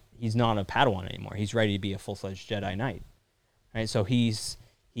 Obi-Wan he's not a Padawan anymore. He's ready to be a full-fledged Jedi Knight. Right? So he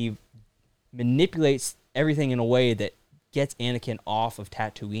manipulates everything in a way that gets Anakin off of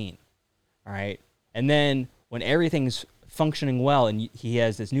Tatooine. All right? And then when everything's functioning well and he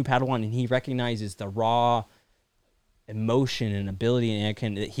has this new Padawan and he recognizes the raw emotion and ability in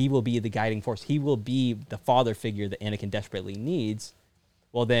Anakin, that he will be the guiding force. He will be the father figure that Anakin desperately needs.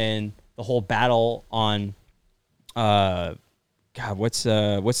 Well, then the whole battle on, what's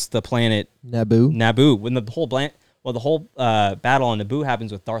the planet? Naboo. When the whole battle on Naboo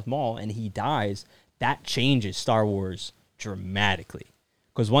happens with Darth Maul and he dies, that changes Star Wars dramatically.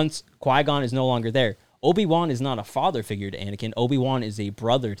 Because once Qui-Gon is no longer there, Obi-Wan is not a father figure to Anakin. Obi-Wan is a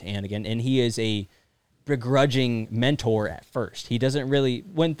brother to Anakin, and he is a begrudging mentor at first. He doesn't really,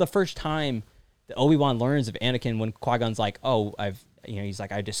 when the first time that Obi-Wan learns of Anakin, when Qui-Gon's like, he's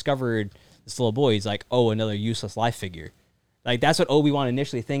like, I discovered this little boy. He's like, oh, another useless life figure. Like, that's what Obi-Wan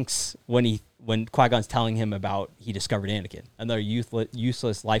initially thinks when Qui-Gon's telling him about he discovered Anakin. Another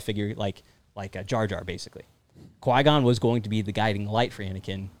useless life figure, like a Jar Jar, basically. Qui-Gon was going to be the guiding light for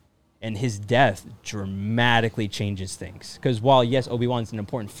Anakin, and his death dramatically changes things. Because while, yes, Obi-Wan's an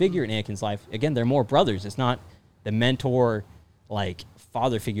important figure in Anakin's life, again, they're more brothers. It's not the mentor,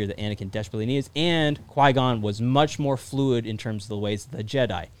 father figure that Anakin desperately needs. And Qui-Gon was much more fluid in terms of the ways of the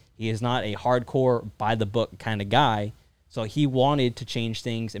Jedi. He is not a hardcore, by-the-book kind of guy. So he wanted to change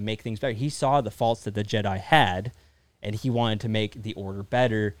things and make things better. He saw the faults that the Jedi had, and he wanted to make the Order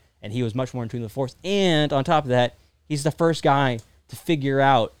better. And he was much more in tune with the Force. And on top of that, he's the first guy to figure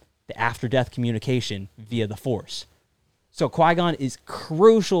out the after-death communication via the Force. So Qui-Gon is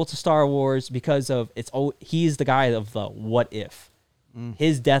crucial to Star Wars because of he's the guy of the what if.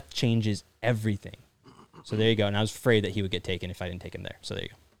 His death changes everything. So there you go. And I was afraid that he would get taken if I didn't take him there. So there you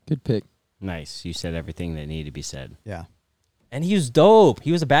go. Good pick. Nice. You said everything that needed to be said. Yeah. And he was dope.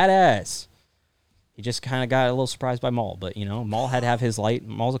 He was a badass. He just kind of got a little surprised by Maul. But, Maul had to have his light.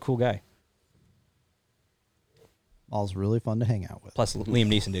 Maul's a cool guy. Maul's really fun to hang out with. Plus, Liam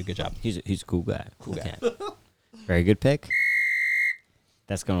Neeson did a good job. He's a cool guy. Cool guy. Very good pick.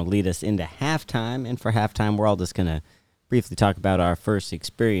 That's going to lead us into halftime. And for halftime, we're all just going to briefly talk about our first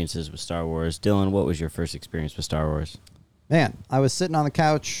experiences with Star Wars. Dylan, what was your first experience with Star Wars? Man, I was sitting on the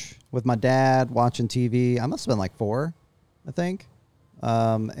couch with my dad watching TV. I must have been like 4, I think.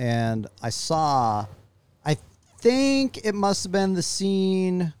 And I think it must have been the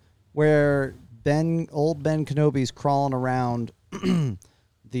scene where old Ben Kenobi's crawling around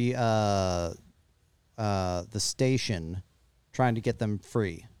the station trying to get them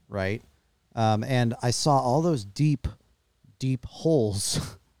free, right? And I saw all those deep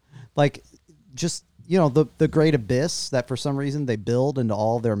holes, like just, the great abyss that for some reason they build into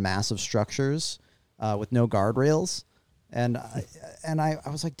all their massive structures with no guardrails. And I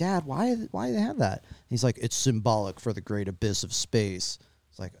was like, Dad, why do they have that? And he's like, it's symbolic for the great abyss of space.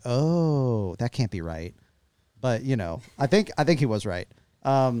 It's like, oh, that can't be right. But, I think he was right.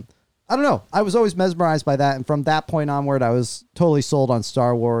 I don't know. I was always mesmerized by that. And from that point onward, I was totally sold on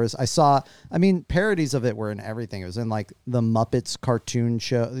Star Wars. Parodies of it were in everything. It was in like the Muppets cartoon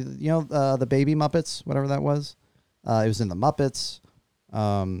show, the Baby Muppets, whatever that was. It was in the Muppets.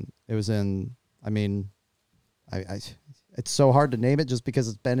 It was in, it's so hard to name it just because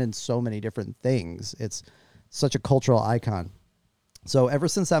it's been in so many different things. It's such a cultural icon. So ever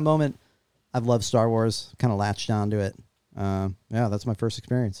since that moment, I've loved Star Wars, kind of latched onto it. That's my first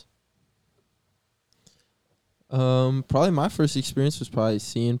experience. Probably my first experience was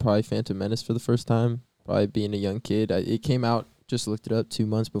seeing Phantom Menace for the first time. Probably being a young kid. It came out, just looked it up 2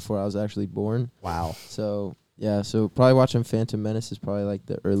 months before I was actually born. Wow. So yeah, so probably watching Phantom Menace is probably like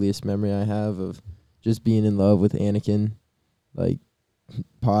the earliest memory I have of just being in love with Anakin, like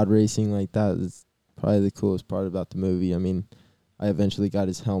pod racing like that is probably the coolest part about the movie. I mean, I eventually got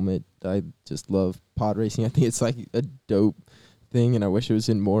his helmet. I just love pod racing. I think it's like a dope thing, and I wish it was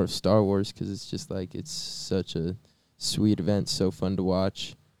in more of Star Wars because it's just like it's such a sweet event, so fun to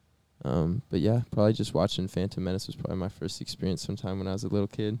watch. But yeah, probably just watching Phantom Menace was probably my first experience sometime when I was a little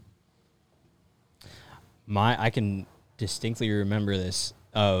kid. I can distinctly remember this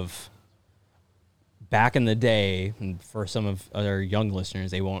of back in the day, and for some of our young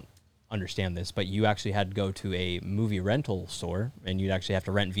listeners, they won't understand this, but you actually had to go to a movie rental store, and you'd actually have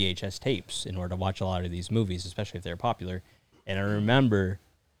to rent VHS tapes in order to watch a lot of these movies, especially if they're popular. And I remember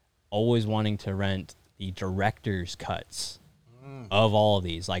always wanting to rent the director's cuts of all of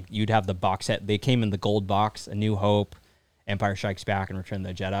these. Like, you'd have the box set. They came in the gold box, A New Hope, Empire Strikes Back, and Return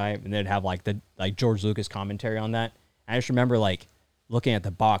of the Jedi, and they'd have like George Lucas commentary on that. And I just remember like looking at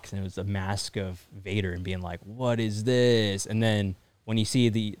the box, and it was a mask of Vader, and being like, "What is this?" And then when you see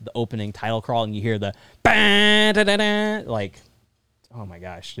the opening title crawl, and you hear the like, oh my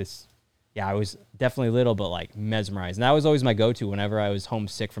gosh, yeah, I was definitely little, but like mesmerized. And that was always my go-to whenever I was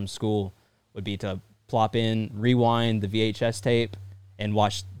homesick from school, would be to plop in, rewind the VHS tape, and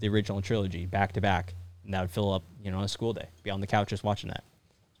watch the original trilogy back to back. And that would fill up, a school day. Be on the couch just watching that.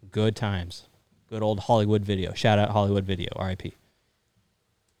 Good times. Good old Hollywood Video. Shout out Hollywood Video. R.I.P.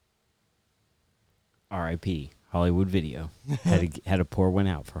 R.I.P. Hollywood Video. had to pour one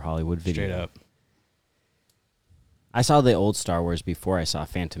out for Hollywood Video. Straight up. I saw the old Star Wars before I saw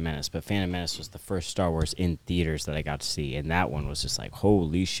Phantom Menace, but Phantom Menace was the first Star Wars in theaters that I got to see, and that one was just like,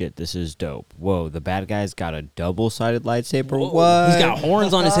 holy shit, this is dope. Whoa, the bad guy's got a double-sided lightsaber? Whoa. What? He's got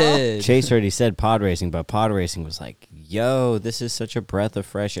horns on his head. Chase already said pod racing, but pod racing was like, yo, this is such a breath of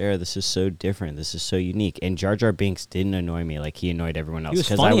fresh air. This is so different. This is so unique. And Jar Jar Binks didn't annoy me like he annoyed everyone else. He was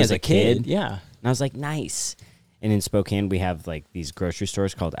Because funny I was as a kid. Yeah. And I was like, nice. And in Spokane, we have like these grocery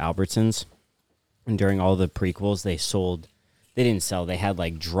stores called Albertsons. And during all the prequels, they had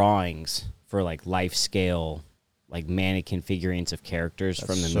like drawings for like life scale, like mannequin figurines of characters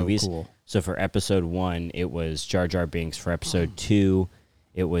from the movies. Cool. So for episode 1, it was Jar Jar Binks. For episode 2,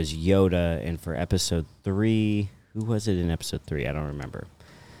 it was Yoda. And for episode 3, who was it in episode 3? I don't remember.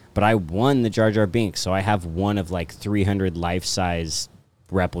 But I won the Jar Jar Binks. So I have one of like 300 life-size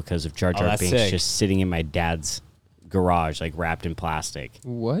replicas of Jar Jar that's Binks sick. just sitting in my dad's garage, like wrapped in plastic.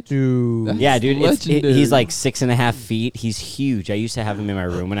 What? Dude. Yeah, dude, legendary. he's like 6.5 feet. He's huge. I used to have him in my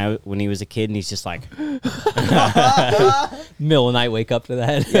room when he was a kid, and he's just like, Middle of the night, wake up to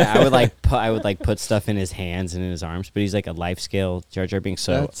that. yeah. I would put stuff in his hands and in his arms, but he's like a life scale Jar Jar Binks.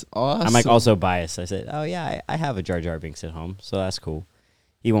 So That's awesome. I'm like also biased. I said, oh yeah, I have a Jar Jar Binks at home, so that's cool.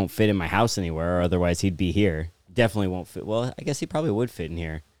 He won't fit in my house anywhere, or otherwise he'd be here. Definitely won't fit. Well, I guess he probably would fit in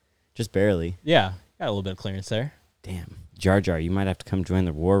here, just barely. Yeah. Got a little bit of clearance there. Damn. Jar Jar, you might have to come join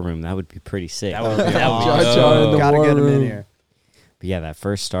the war room. That would be pretty sick. That would be Jar Jar in the Gotta war get him in room. here. But yeah, that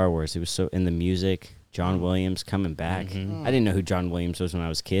first Star Wars, it was so in the music. John Williams coming back. I didn't know who John Williams was when I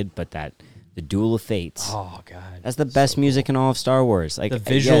was a kid, but the Duel of Fates. Oh, God. That's the best music in all of Star Wars. Like The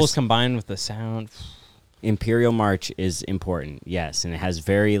visuals yes, combined with the sound. Imperial March is important, yes, and it has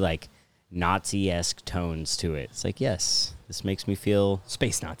very like Nazi-esque tones to it. It's like, yes, this makes me feel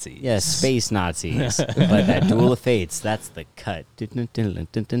Space Nazis. yes, space Nazis. But that Duel of Fates, that's the cut. Bam,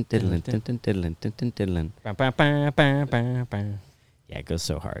 bam, bam, bam, bam, bam. Yeah, it goes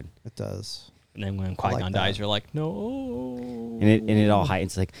so hard. It does. And then when Qui-Gon like dies, that. you're like, no. And it all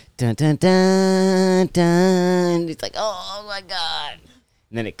heightens like dun dun dun dun. It's like, oh my god.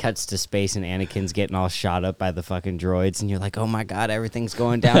 And then it cuts to space, and Anakin's getting all shot up by the fucking droids, and you're like, oh my god, everything's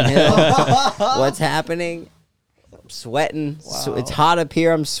going downhill. What's happening? I'm sweating. So it's hot up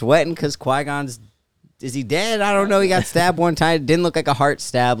here. I'm sweating because Qui-Gon's. Is he dead? I don't know. He got stabbed one time. It didn't look like a heart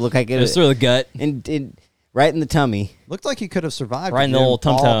stab. Looked like It was through the gut. and right in the tummy. Looked like he could have survived. Right if in he the old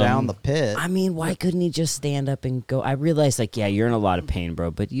didn't fall tum-tum. down the pit. I mean, why couldn't he just stand up and go? I realized, like, yeah, you're in a lot of pain,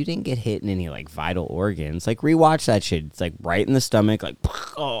 bro, but you didn't get hit in any, like, vital organs. Like, rewatch that shit. It's, like, right in the stomach. Like,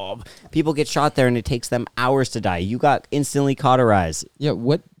 oh, people get shot there, and it takes them hours to die. You got instantly cauterized. Yeah,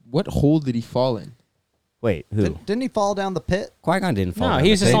 what hole did he fall in? Wait, who? Didn't he fall down the pit? Qui-Gon didn't fall No, down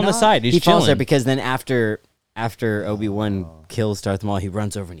he was the just pit. on the side. He's He falls there chilling. because then after Obi-Wan kills Darth Maul, he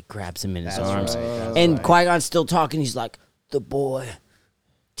runs over and he grabs him in his arms. And Qui-Gon's still talking. He's like, the boy.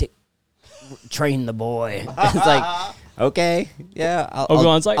 Train the boy. It's like, okay, yeah.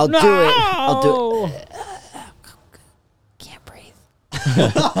 Obi-Wan's like, I'll no! do it. I'll do it.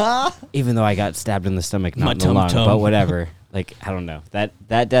 Even though I got stabbed in the stomach, My not in the lung, tum-tum. but whatever. Like, I don't know. That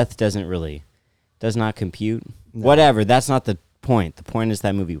death does not compute. No. Whatever. That's not the point. The point is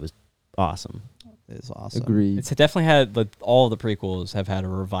that movie was awesome. It's awesome. Agreed. It's definitely had all the prequels have had a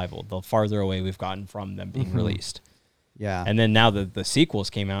revival. The farther away we've gotten from them being released, Yeah. and then now the sequels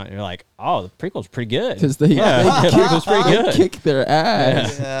came out, and you're like, oh, the prequel's pretty good. Because they, Yeah, they, the prequel's pretty they good. kick their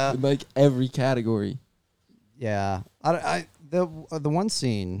ass Yeah. in like every category. Yeah. The one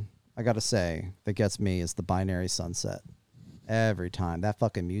scene I gotta say that gets me is the binary sunset. Every time that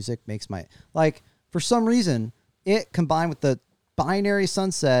fucking music makes my for some reason it combined with the binary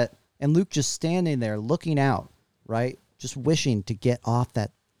sunset and Luke just standing there looking out, right, just wishing to get off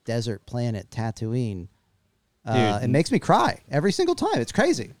that desert planet Tatooine. It makes me cry every single time. It's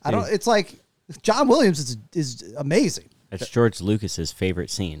crazy. I don't. It's like John Williams is amazing. That's George Lucas's favorite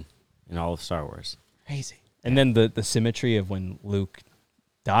scene in all of Star Wars. Crazy. And then the symmetry of when Luke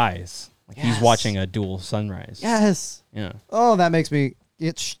dies, like he's Yes. watching a dual sunrise. Yes. Yeah. Oh, that makes me.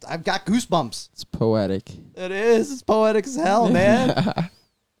 I've got goosebumps. It's poetic. It is. It's poetic as hell, man.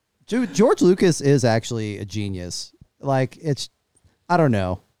 Dude, George Lucas is actually a genius. Like, I don't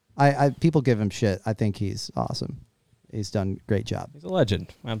know. I people give him shit. I think he's awesome. He's done a great job. He's a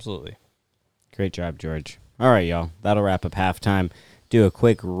legend. Absolutely. Great job, George. All right, y'all. That'll wrap up halftime. Do a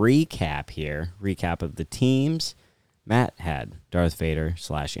quick recap here. Recap of the teams. Matt had Darth Vader /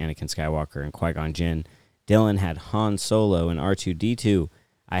 Anakin Skywalker and Qui-Gon Jinn. Dylan had Han Solo and R2-D2.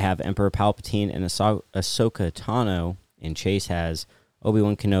 I have Emperor Palpatine and Ahsoka Tano. And Chase has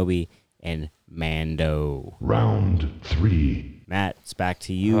Obi-Wan Kenobi and Mando. Round 3. Matt, it's back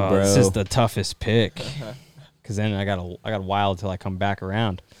to you, bro. This is the toughest pick. Because then I got a while till I come back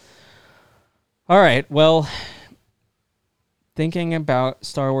around. All right. Well, thinking about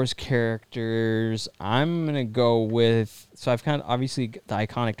Star Wars characters, I'm gonna go with. So I've kind of obviously got the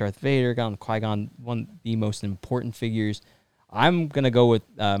iconic Darth Vader, got Qui-Gon, one of the most important figures. I'm gonna go with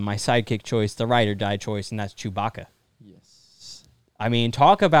my sidekick choice, the ride or die choice, and that's Chewbacca. Yes. I mean,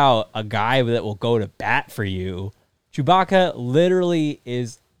 talk about a guy that will go to bat for you. Chewbacca literally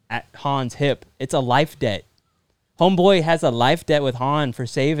is at Han's hip. It's a life debt. Homeboy has a life debt with Han for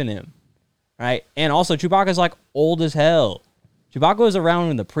saving him, right? And also, Chewbacca's like old as hell. Chewbacca was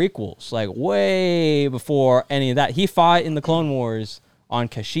around in the prequels, like way before any of that. He fought in the Clone Wars on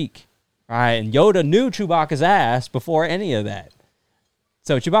Kashyyyk, right? And Yoda knew Chewbacca's ass before any of that.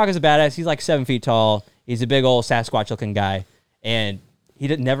 So Chewbacca's a badass. He's like 7 feet tall. He's a big old Sasquatch-looking guy, and he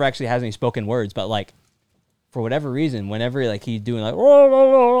never actually has any spoken words. But like, for whatever reason, whenever like he's doing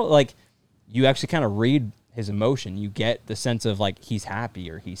like you actually kind of read his emotion. You get the sense of like he's happy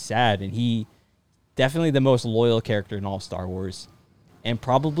or he's sad, and he definitely the most loyal character in all Star Wars, and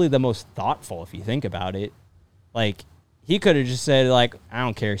probably the most thoughtful if you think about it. Like he could have just said like, I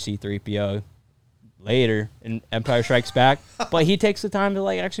don't care, C-3PO, later in Empire Strikes Back, but he takes the time to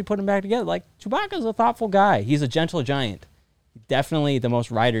like actually put him back together. Like Chewbacca's a thoughtful guy. He's a gentle giant. Definitely the most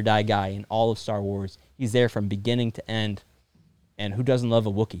ride or die guy in all of Star Wars. He's there from beginning to end. And who doesn't love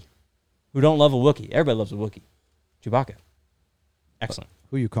a Wookiee? Who don't love a Wookiee? Everybody loves a Wookiee. Chewbacca. Excellent.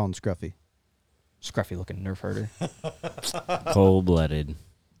 Who you calling Scruffy? Scruffy looking nerf herder. Cold-blooded.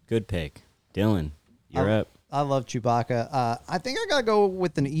 Good pick. Dylan, you're up. I love Chewbacca. I think I gotta go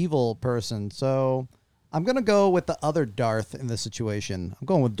with an evil person, so I'm gonna go with the other Darth in this situation. I'm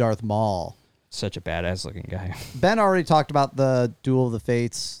going with Darth Maul. Such a badass looking guy. Ben already talked about the Duel of the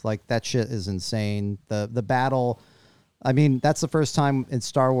Fates. Like, that shit is insane. The battle. I mean, that's the first time in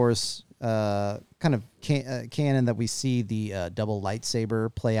Star Wars kind of canon that we see the double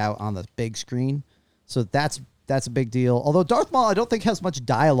lightsaber play out on the big screen. So that's a big deal. Although Darth Maul, I don't think has much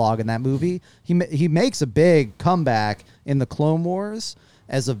dialogue in that movie. He makes a big comeback in the Clone Wars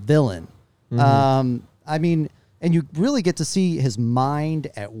as a villain. I mean, and you really get to see his mind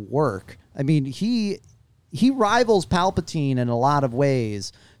at work. I mean, he rivals Palpatine in a lot of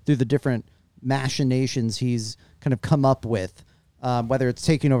ways through the different machinations he's kind of come up with, whether it's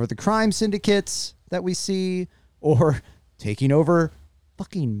taking over the crime syndicates that we see or taking over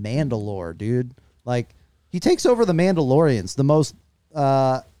fucking Mandalore, dude. Like, he takes over the Mandalorians, the most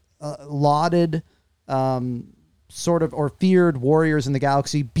lauded sort of or feared warriors in the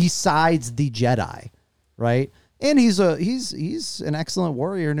galaxy besides the Jedi, right? And he's an excellent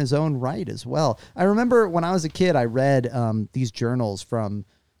warrior in his own right as well. I remember when I was a kid, I read these journals from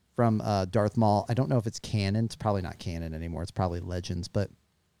Darth Maul. I don't know if it's canon. It's probably not canon anymore. It's probably legends. But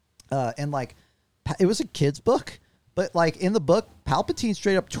and like it was a kid's book. But like in the book, Palpatine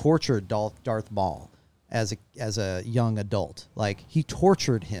straight up tortured Darth Maul as a young adult. Like he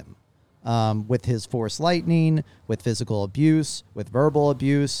tortured him with his Force lightning, with physical abuse, with verbal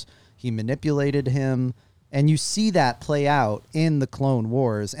abuse. He manipulated him. And you see that play out in the Clone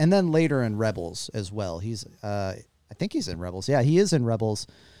Wars and then later in Rebels as well. He's, I think he's in Rebels. Yeah, he is in Rebels.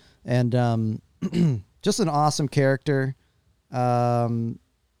 And just an awesome character. And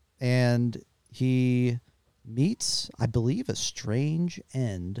he meets, I believe, a strange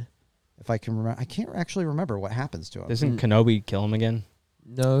end. If I can remember, I can't actually remember what happens to him. Doesn't Kenobi kill him again?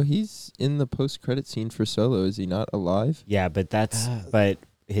 No, he's in the post-credit scene for Solo. Is he not alive? Yeah, but but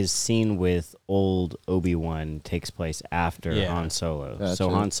his scene with old Obi-Wan takes place after Han Solo. Gotcha. So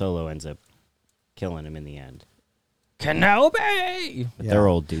Han Solo ends up killing him in the end. Kenobi! But they're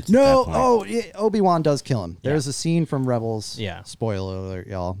old dudes. No, at that point. oh, yeah, Obi-Wan does kill him. There's a scene from Rebels. Yeah. Spoiler alert,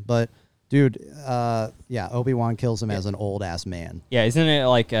 y'all. But, dude, Obi-Wan kills him as an old-ass man. Yeah, isn't it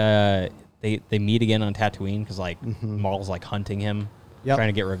like they meet again on Tatooine because like Maul's like hunting him, trying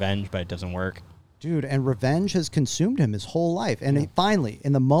to get revenge, but it doesn't work. Dude, and revenge has consumed him his whole life. And he finally,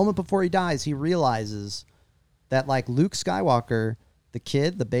 in the moment before he dies, he realizes that, like, Luke Skywalker, the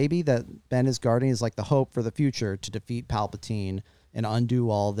kid, the baby that Ben is guarding, is like the hope for the future to defeat Palpatine and undo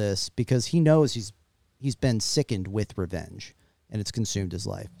all this, because he knows he's been sickened with revenge and it's consumed his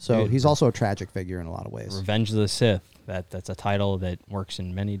life. So he's also a tragic figure in a lot of ways. Revenge of the Sith. That's a title that works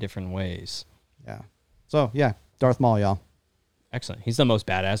in many different ways. Yeah. So, yeah, Darth Maul, y'all. Excellent. He's the most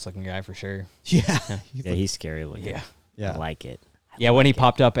badass looking guy for sure. Yeah. Yeah, he's scary looking. Yeah. Yeah. I like it. Yeah, when he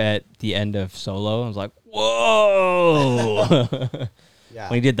popped up at the end of Solo, I was like, whoa. Yeah.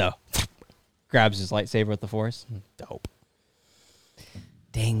 When he did grabs his lightsaber with the Force. Dope.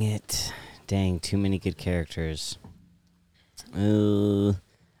 Dang it. Dang, too many good characters. I'm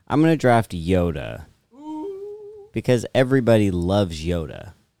going to draft Yoda. Because everybody loves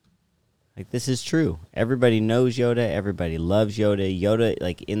Yoda. Like, this is true. Everybody knows Yoda. Everybody loves Yoda. Yoda,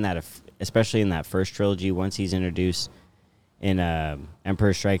 like, in that, especially in that first trilogy, once he's introduced in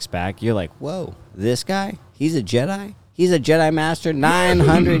Empire Strikes Back, you're like, whoa, this guy? He's a Jedi? He's a Jedi Master,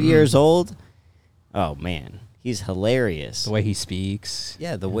 900 years old? Oh, man. He's hilarious. The way he speaks.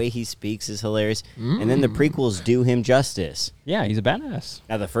 Yeah, the way he speaks is hilarious. And then the prequels do him justice. Yeah, he's a badass.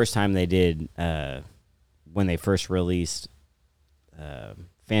 Now, the first time they did, when they first released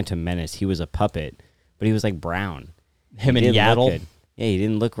Phantom Menace, he was a puppet, but he was like brown. Him He and didn't look Yaddle. good. Yeah, he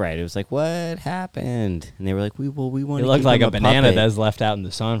didn't look right. It was like, what happened? And they were like, we want He to looked keep like him a banana puppet. that's left out in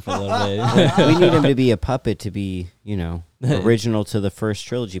the sun for a little bit. We need him to be a puppet to be, original to the first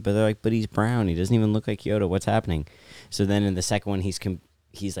trilogy. But they're like, but he's brown. He doesn't even look like Yoda. What's happening? So then in the second one, he's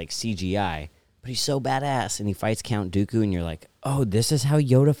like CGI, but he's so badass, and he fights Count Dooku, and you're like, oh, this is how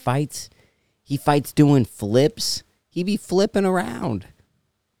Yoda fights? He fights doing flips? He be flipping around.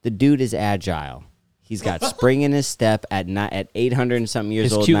 The dude is agile. He's got spring in his step at 800 and something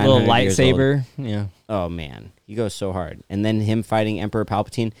years His old. cute little 900 years old. lightsaber. Yeah. Oh, man. He goes so hard. And then him fighting Emperor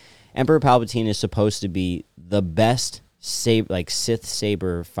Palpatine. Emperor Palpatine is supposed to be the best Sith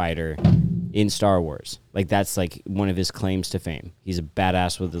saber fighter in Star Wars. Like, that's like one of his claims to fame. He's a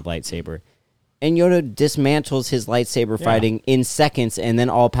badass with the lightsaber. And Yoda dismantles his lightsaber fighting in seconds, and then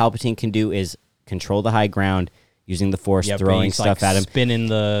all Palpatine can do is control the high ground using the Force, throwing he's, stuff at him. Spinning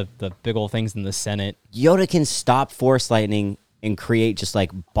the big old things in the Senate. Yoda can stop Force lightning and create just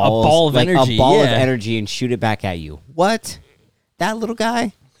like balls, ball of like energy, a ball of yeah. energy, and shoot it back at you. What? That little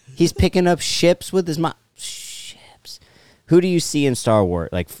guy? He's picking up ships with his ships. Who do you see in Star Wars?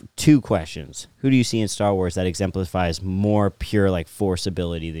 Like, two questions. Who do you see in Star Wars that exemplifies more pure like Force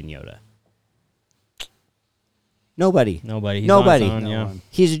ability than Yoda? Nobody. He's on his Nobody. own, yeah.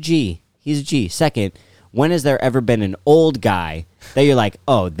 He's a G. He's a G. Second, when has there ever been an old guy that you're like,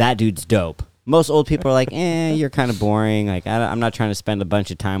 oh, that dude's dope? Most old people are like, you're kind of boring. Like, I'm not trying to spend a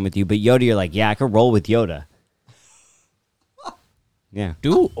bunch of time with you. But Yoda, you're like, yeah, I could roll with Yoda. Yeah,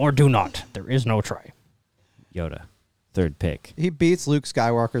 Do or do not. There is no try. Yoda, third pick. He beats Luke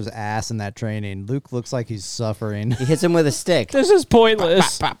Skywalker's ass in that training. Luke looks like he's suffering. He hits him with a stick. This is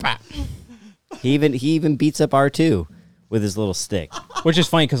pointless. He even beats up R2 with his little stick. Which is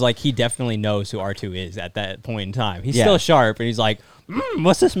funny because like he definitely knows who R2 is at that point in time. He's Yeah. still sharp, and he's like,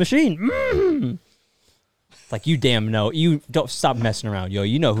 "What's this machine?" It's like, you damn know. You don't stop messing around, yo.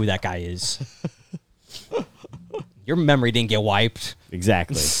 You know who that guy is. Your memory didn't get wiped.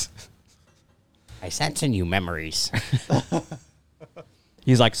 Exactly. I sense in you memories.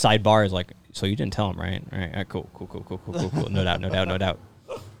 He's like, sidebar is like, so you didn't tell him, right? All right, cool. No doubt.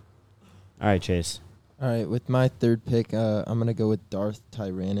 All right, Chase. All right, with my third pick, I'm going to go with Darth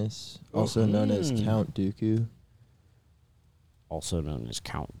Tyrannus, also known as Count Dooku. Also known as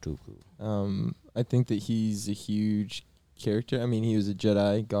Count Dooku. I think that he's a huge character. I mean, he was a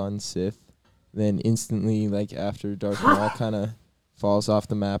Jedi gone Sith. Then instantly, like after Darth Maul kind of falls off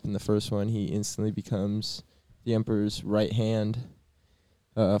the map in the first one, he instantly becomes the Emperor's right hand.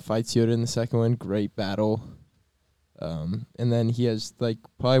 Fights Yoda in the second one, great battle. And then he has like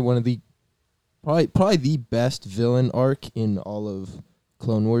probably the best villain arc in all of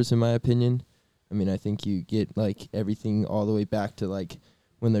Clone Wars, in my opinion. I mean, I think you get like everything all the way back to like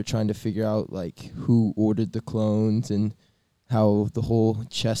when they're trying to figure out like who ordered the clones and how the whole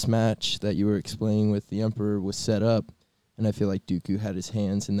chess match that you were explaining with the Emperor was set up. And I feel like Dooku had his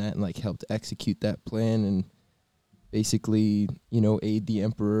hands in that and like helped execute that plan and basically, aid the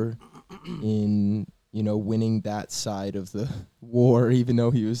Emperor in, winning that side of the war, even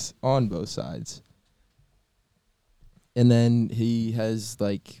though he was on both sides. And then he has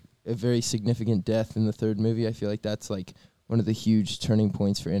like a very significant death in the third movie. I feel like that's like one of the huge turning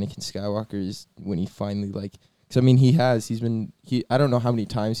points for Anakin Skywalker is when he finally like, because I mean I don't know how many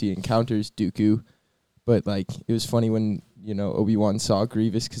times he encounters Dooku, but like it was funny when Obi-Wan saw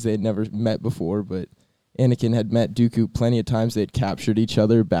Grievous because they had never met before, but Anakin had met Dooku plenty of times. They had captured each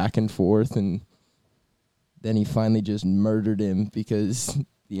other back and forth, and then he finally just murdered him because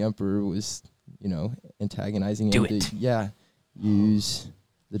the Emperor was antagonizing him to use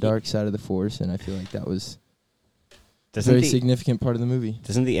the dark side of the Force, and I feel like that was a very significant part of the movie.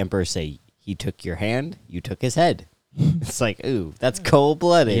 Doesn't the Emperor say, he took your hand, you took his head? It's like, ooh, that's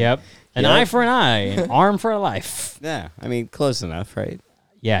cold-blooded. Yep. An eye for an eye, an arm for a life. Yeah, I mean, close enough, right?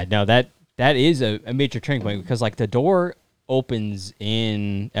 Yeah, no, that is a major turning point because, like, the door opens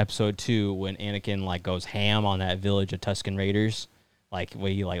in Episode 2 when Anakin, like, goes ham on that village of Tusken Raiders, like,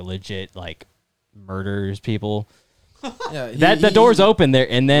 where he, like, legit, like, murders people. Yeah, the door's open there,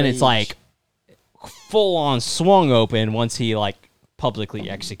 and then it's, like, full-on swung open once he, like, publicly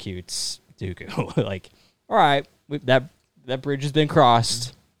executes Dooku. Like, all right, that bridge has been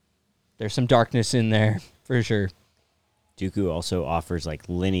crossed. There's some darkness in there, for sure. Dooku also offers, like,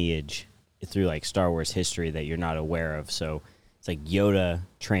 lineage through, like, Star Wars history that you're not aware of. So it's like Yoda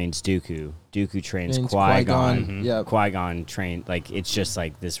trains Dooku. Dooku trains Qui-Gon. Mm-hmm. Yeah. Qui-Gon trained. Like, it's just,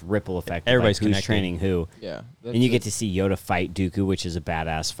 like, this ripple effect Everybody's of, like, who's connected. training who. Yeah. And you get to see Yoda fight Dooku, which is a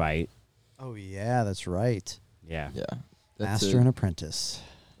badass fight. Oh, yeah, that's right. Yeah. Yeah. Master and apprentice.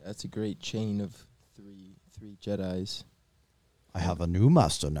 That's a great chain of three Jedis. I have a new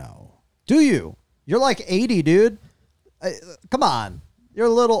master now. Do you? You're like 80, dude. Come on. You're a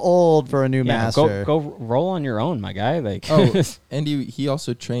little old for a new master. Go roll on your own, my guy. Like, and he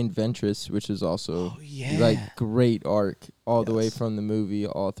also trained Ventress, which is also like great arc all the way from the movie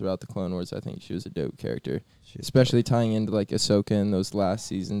all throughout the Clone Wars. I think she was a dope character, especially tying into like Ahsoka in those last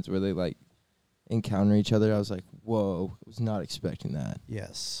seasons where they like encounter each other. I was like, whoa, I was not expecting that.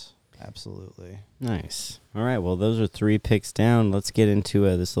 Yes, absolutely. Nice. All right, well, those are 3 picks down. Let's get into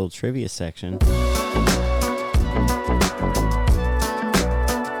this little trivia section.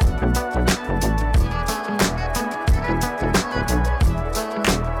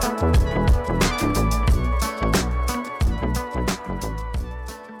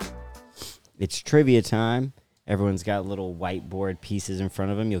 It's trivia time. Everyone's got little whiteboard pieces in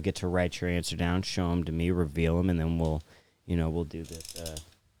front of them. You'll get to write your answer down, show them to me, reveal them, and then we'll do this.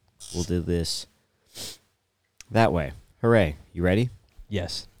 We'll do this that way. Hooray! You ready?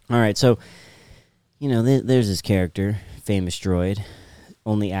 yes. All right. So, there's this character, famous droid,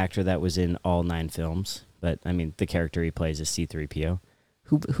 only actor that was in all 9 films. But I mean, the character he plays is C-3PO.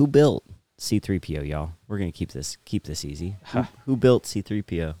 Who built C-3PO, y'all? We're gonna keep this easy. Who built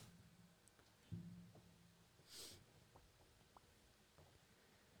C-3PO?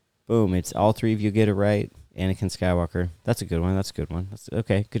 Boom, it's all 3 of you get it right. Anakin Skywalker. That's a good one. That's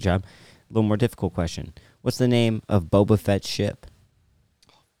okay, good job. A little more difficult question. What's the name of Boba Fett's ship?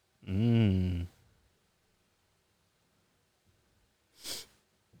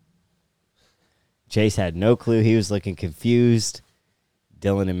 Chase had no clue. He was looking confused.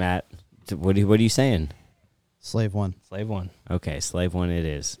 Dylan and Matt, what are you saying? Slave 1. Slave 1. Okay, Slave 1 it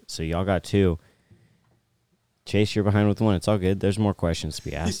is. So y'all got 2. Chase, you're behind with 1. It's all good. There's more questions to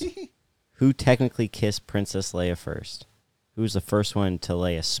be asked. Who technically kissed Princess Leia first? Who was the first one to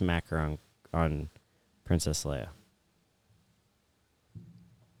lay a smacker on Princess Leia?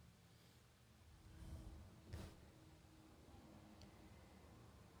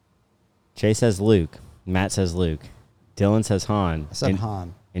 Chase says Luke. Matt says Luke. Dylan says Han. I said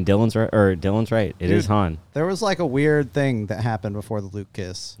Han. And Dylan's right. Dylan's right. It is Han. There was like a weird thing that happened before the Luke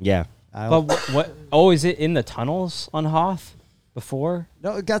kiss. Yeah. But what? Oh, is it in the tunnels on Hoth before?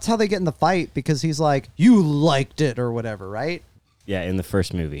 No, that's how they get in the fight because he's like, you liked it or whatever, right? Yeah, in the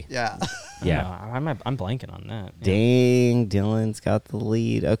first movie. Yeah. Yeah. I'm blanking on that. Yeah. Dang, Dylan's got the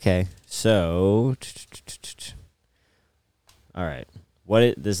lead. Okay, so all right.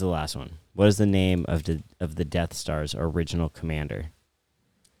 This is the last one. What is the name of the Death Star's original commander?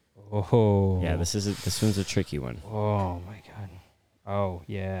 Oh. Yeah, this one's a tricky one. Oh my god. Oh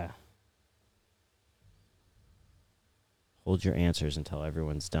yeah. Hold your answers until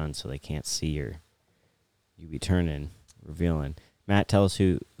everyone's done, so they can't see you be turning, revealing. Matt, tell us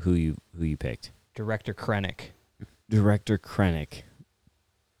who you picked. Director Krennic. Director Krennic.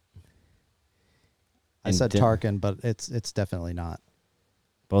 I And said Tarkin, but it's definitely not.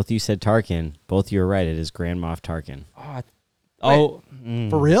 Both you said Tarkin. Both you were right. It is Grand Moff Tarkin.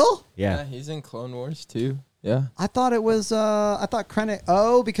 For real? Yeah. He's in Clone Wars too. Yeah. I thought it was. I thought Krennic.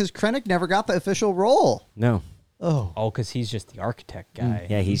 Oh, because Krennic never got the official role. No. Oh. Oh, because he's just the architect guy.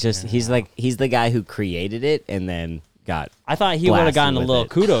 Yeah, he's the guy who created it and then got. I thought he would have blasted gotten a with little it.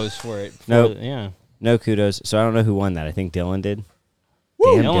 kudos for it. Nope. Yeah. No kudos. So I don't know who won that. I think Dylan did.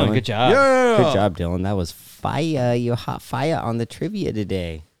 Woo! Damn, Dylan, good job. Good job, Dylan. That was fire. You hot fire on the trivia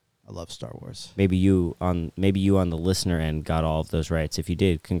today. I love Star Wars. Maybe you on the listener end got all of those rights. If you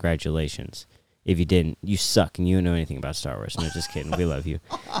did, congratulations. If you didn't, you suck and you don't know anything about Star Wars. No, just kidding. We love you.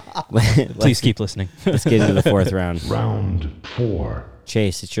 Please keep listening. Let's get into the fourth round. Round 4.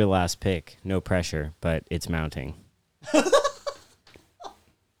 Chase, it's your last pick. No pressure, but it's mounting It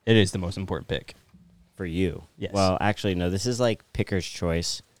is the most important pick. for you. Yes. Well, actually, no. This is like picker's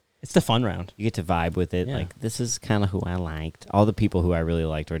choice. It's the fun round. You get to vibe with it. Yeah. Like, this is kind of who I liked. All the people who I really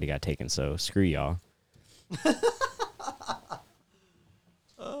liked already got taken, so screw y'all.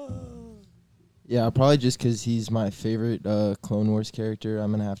 Yeah, probably just because he's my favorite Clone Wars character, I'm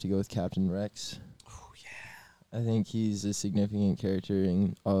going to have to go with Captain Rex. Oh, yeah. I think he's a significant character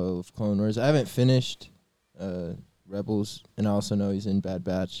in all of Clone Wars. I haven't finished Rebels, and I also know he's in Bad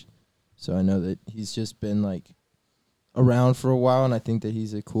Batch. So I know that he's just been, like, around for a while, and I think that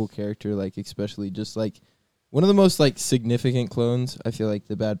he's a cool character, like, especially just, like, one of the most, like, significant clones. I feel like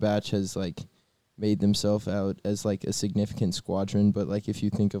the Bad Batch has, like, made themselves out as, like, a significant squadron, but, like, if you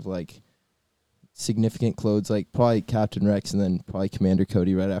think of, like, significant clones, like probably Captain Rex and then probably Commander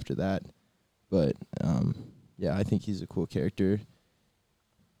Cody right after that. But yeah, I think he's a cool character.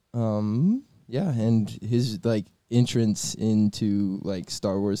 Yeah, and his like entrance into like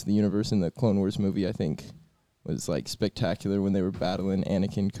Star Wars the universe in the Clone Wars movie, I think was like spectacular when they were battling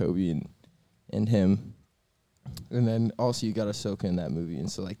Anakin, Kobe and him. And then also you got Ahsoka in that movie, and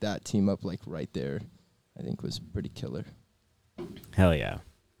so like that team up like right there I think was pretty killer. Hell yeah.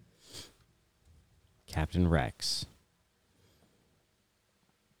 Captain Rex.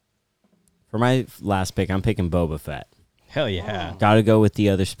 For my last pick, I'm picking Boba Fett. Hell yeah. Gotta go with the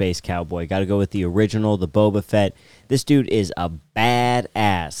other space cowboy. Gotta go with the original, the Boba Fett. This dude is a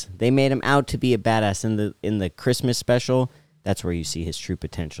badass. They made him out to be a badass in the Christmas special. That's where you see his true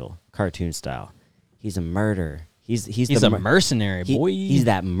potential, cartoon style. He's a murderer. He's a mercenary, boy. He's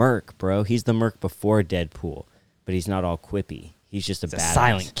that merc, bro. He's the merc before Deadpool, but he's not all quippy. He's just a badass.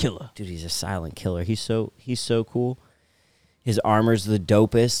 Silent killer. Dude, he's a silent killer. He's so cool. His armor's the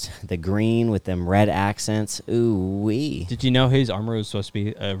dopest. The green with them red accents. Ooh wee. Did you know his armor was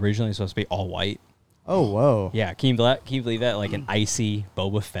originally supposed to be all white? Oh, whoa. Yeah, can you believe that? Like an icy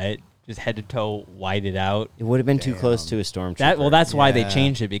Boba Fett, just head to toe whited out. It would have been too close to a stormtrooper. That's why they Yeah.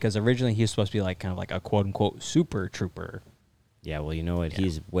 changed it, because originally he was supposed to be like kind of like a quote unquote super trooper. Yeah, well, you know what?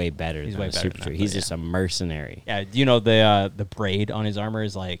 He's way better He's than way a better super than trooper. that, He's yeah. just a mercenary. Yeah, do you know the braid on his armor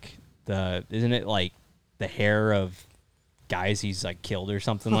is like isn't it like the hair of guys he's like killed or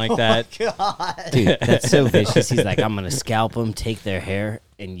something like that? Dude, that's so vicious. He's like, I'm gonna scalp them, take their hair,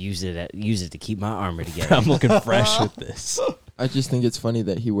 and use it to keep my armor together. I'm looking fresh with this. I just think it's funny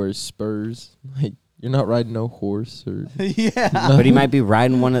that he wears spurs. Like, you're not riding no horse or Yeah. But he might be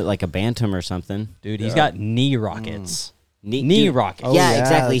riding one at like a Bantam or something. Dude, he's got knee rockets. Knee Knee rockets. Oh, yeah, yeah,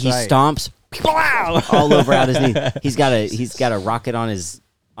 exactly. He that's right. stomps all over out his knee. He's got a rocket on his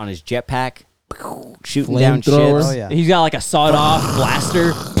jetpack, shooting down Flamethrower. ships. Oh, yeah. He's got like a sawed-off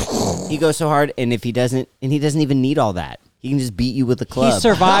blaster. He goes so hard, and he doesn't even need all that. He can just beat you with a club. He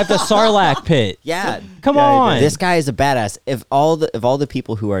survived a Sarlacc pit. Yeah, Come Yeah, he on. did. this guy is a badass. If all the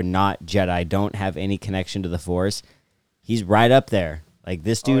people who are not Jedi don't have any connection to the Force, he's right up there. Like,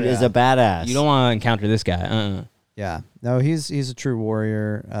 this dude is yeah. a badass. You don't want to encounter this guy. Yeah. No, he's a true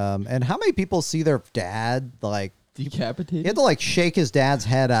warrior. And how many people see their dad like he decapitated. had to like shake his dad's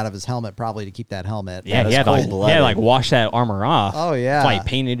head out of his helmet probably to keep that helmet. Yeah, That he is had to cold-blooded. like wash that armor off. Oh, yeah. That's why he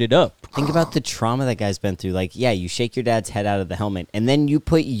painted it up. Think about the trauma that guy's been through. Like, yeah, you shake your dad's head out of the helmet, and then you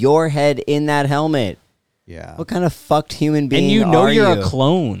put your head in that helmet. Yeah. What kind of fucked human being And you know are you're you? a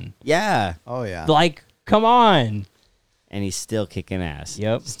clone. Yeah. Oh yeah. Like, come on. And he's still kicking ass.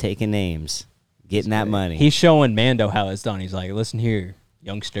 Yep. Just taking names. Getting that money. He's showing Mando how it's done. He's like, listen here,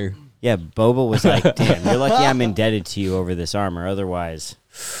 youngster. Yeah, Boba was like, damn, you're lucky I'm indebted to you over this armor. Otherwise,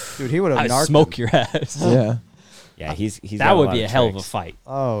 Dude, he would have I'd narked smoke him. your ass. Yeah. yeah, he's That got would lot be of a hell of a tricks. fight.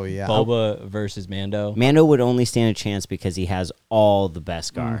 Oh yeah. Boba versus Mando. Mando would only stand a chance because he has all the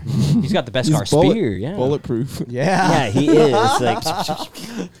Beskar. He's got the Beskar He's bullet- spear. Yeah. Bulletproof. Yeah. Yeah, he is. Like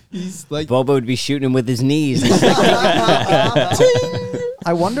He's like Boba would be shooting him with his knees.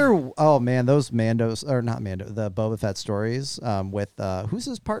 I wonder. Oh man, those Mandos or not Mando, the Boba Fett stories with who's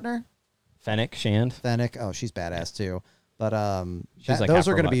his partner? Fennec Shand. Fennec. Oh, she's badass too. But She's like those half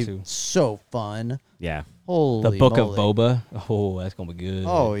are going to be robot, too. so fun. yeah, Holy The Book moly. of Boba. Oh, that's gonna be good.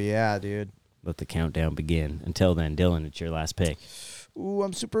 Oh yeah, dude. let the countdown begin. Until then, Dylan, it's your last pick. Ooh,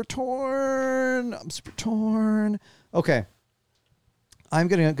 I'm super torn. Okay. I'm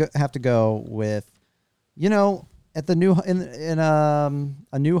going to have to go with, at the new in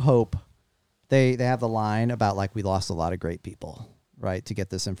A New Hope, they have the line about like we lost a lot of great people, right, to get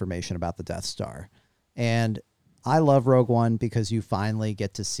this information about the Death Star. And I love Rogue One because you finally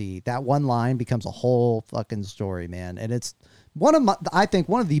get to see that one line becomes a whole fucking story, man. And it's I think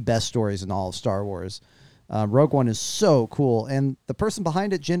one of the best stories in all of Star Wars. Rogue One is so cool. And the person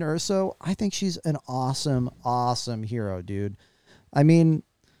behind it, Jyn Erso, I think she's an awesome, awesome hero, dude. I mean,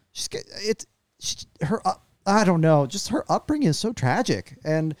 I don't know, just her upbringing is so tragic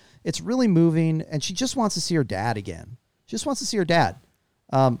and it's really moving. And she just wants to see her dad again. She just wants to see her dad.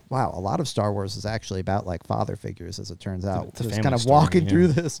 Wow, a lot of Star Wars is actually about like father figures, as it turns out. It's a Just family kind of story, walking yeah. through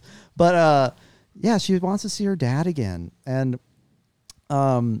this, but yeah, she wants to see her dad again, and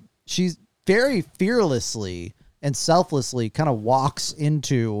she's very fearlessly and selflessly kind of walks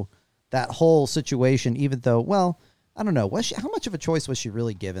into that whole situation, even though, well, I don't know, how much of a choice was she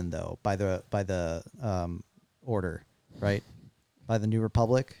really given though by the order, right? By the New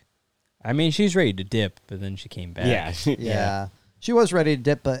Republic. I mean, she's ready to dip, but then she came back. Yeah. Yeah. She was ready to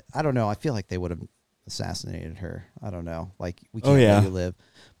dip, but I don't know. I feel like they would have assassinated her. I don't know. Like, we can't let you live.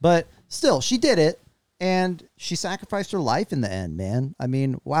 But still, she did it, and she sacrificed her life in the end, man. I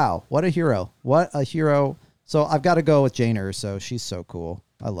mean, wow. What a hero. What a hero. So I've got to go with Jyn Erso. She's so cool.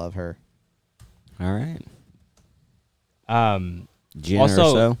 I love her. All right. Jyn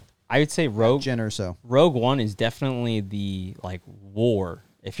Also, Erso. I would say Jyn Erso. Rogue One is definitely the like war.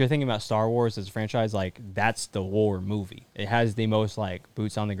 If you're thinking about Star Wars as a franchise, like that's the war movie. It has the most like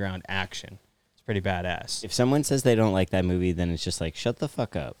boots on the ground action. It's pretty badass. If someone says they don't like that movie, then it's just like, shut the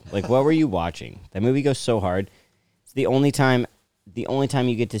fuck up. Like, what were you watching? That movie goes so hard. It's the only time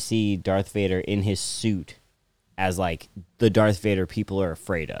you get to see Darth Vader in his suit as like the Darth Vader people are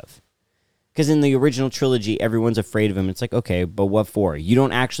afraid of. Because in the original trilogy, everyone's afraid of him. It's like, okay, but what for? You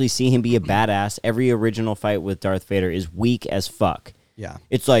don't actually see him be a badass. Every original fight with Darth Vader is weak as fuck. Yeah.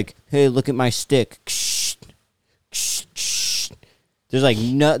 It's like, hey, look at my stick. There's like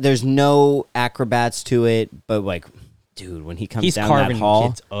there's no acrobats to it, but like, dude, when he comes He's down carving that hall,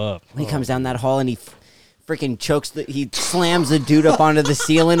 kids up. when he comes down that hall and he freaking chokes he slams the dude up onto the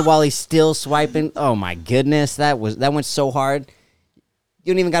ceiling while he's still swiping. Oh my goodness, that went so hard.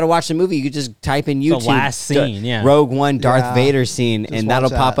 You don't even got to watch the movie. You could just type in YouTube. last scene, yeah. Rogue One Darth Yeah. Vader scene, Just and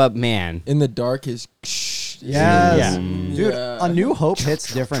that'll watch pop that. up, man. in the dark is. Yes. Yeah. Dude, A New Hope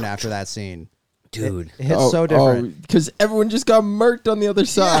hits different after that scene. Dude. It hits so different. Because everyone just got murked on the other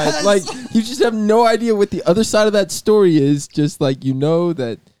side. Yes. Like, you just have no idea what the other side of that story is. Just like,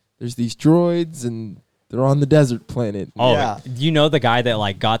 that there's these droids and they're on the desert planet. Oh, Yeah. you know the guy that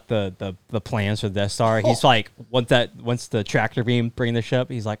like got the plans for the Death Star? He's like, once the tractor beam bring the ship,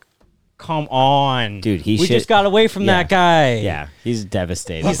 he's like, come on, Dude, we just got away from that guy. Yeah, he's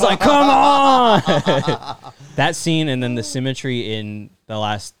devastated. He's like, come on. That scene and then the symmetry in the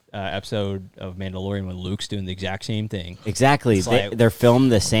last episode of Mandalorian when Luke's doing the exact same thing. Exactly. It's like- They're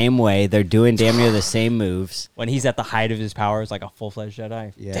filmed the same way. They're doing damn near the same moves. When he's at the height of his powers, like a full-fledged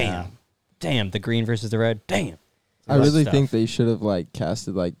Jedi. Yeah. Damn, the green versus the red. Damn. I really stuff. think they should have, like,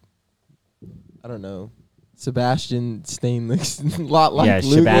 casted, like, I don't know, Sebastian Stan looks a lot like yeah,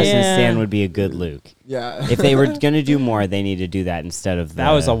 Luke. Sebastian Yeah. Stan would be a good Luke. Yeah. If they were going to do more, they need to do that instead of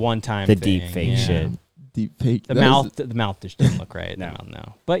That was a one-time the thing, deep fake yeah. shit. Deep fake. The That mouth just didn't look right. No. The mouth,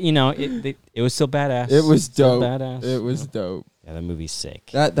 no. But, it was still badass. It was Still dope. badass. It was dope. Yeah, that movie's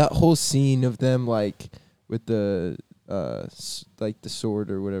sick. That whole scene of them, like, with the like the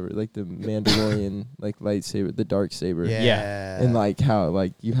sword or whatever, like the Mandalorian like lightsaber, the dark saber. Yeah. And like how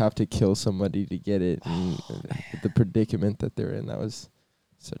like you have to kill somebody to get it, and the predicament that they're in. That was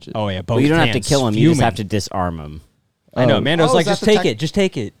such a. Oh yeah, Well, you don't have to Bo-Katan's kill him. You just fuming. have to disarm him. I know. Oh. Mando's Oh, like, is just that the take it, just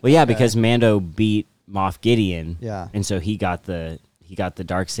take it. Well, yeah, because Mando beat Moff Gideon. Yeah. And so he got the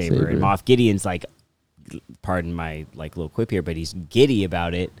dark saber, Saber. and Moff Gideon's like, pardon my like little quip here, but he's giddy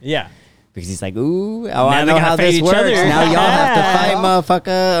about it Yeah. because he's like, ooh, I they know gotta how fight this each works. other. Now y'all have to fight,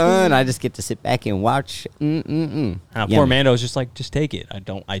 motherfucker, and I just get to sit back and watch. Poor Mando's just like, just take it.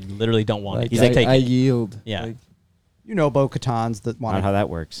 I literally don't want Like, it. He's like, take I it. yield. Yeah. Like, You know, Bo-Katan's that Not how want. that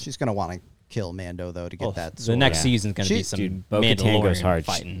works. She's gonna want to kill Mando though to get Oh, that. the sword. next Yeah. season's gonna be She- some Dude, Bo-Katan goes Mandalorian hard.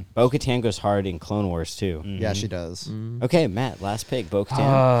 fighting. Bo-Katan goes hard in Clone Wars too. Yeah, she does. Okay, Matt, last pick,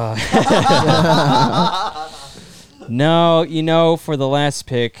 Bo-Katan. No, for the last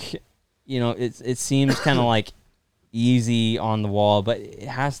pick, it seems kind of like easy on the wall, but it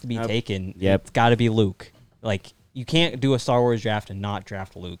has to be taken. Yep. It's got to be Luke. Like, you can't do a Star Wars draft and not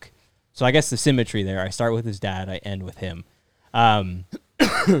draft Luke. So I guess the symmetry there, I start with his dad, I end with him.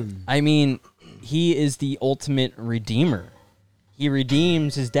 I mean, he is the ultimate redeemer. He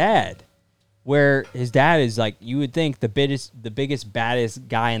redeems his dad. Where his dad is like, you would think the biggest, baddest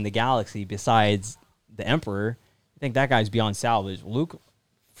guy in the galaxy besides the Emperor. I think that guy's beyond salvage. Luke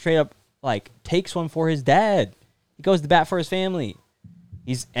straight up like takes one for his dad. He goes to bat for his family.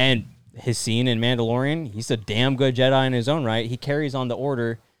 And his scene in Mandalorian, he's a damn good Jedi in his own right. He carries on the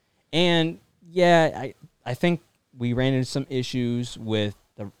order. And yeah, I think we ran into some issues with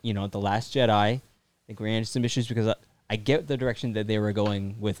the Last Jedi. I think we ran into some issues because I get the direction that they were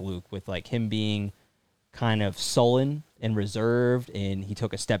going with Luke, with like him being kind of sullen and reserved, and he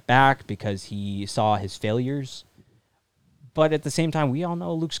took a step back because he saw his failures. But at the same time, we all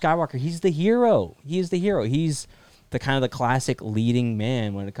know Luke Skywalker, he's the hero. He is the hero. He's the kind of the classic leading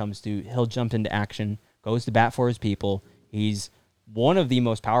man when it comes to he'll jump into action, goes to bat for his people. He's one of the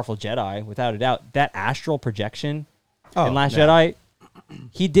most powerful Jedi, without a doubt. That astral projection in Last Jedi,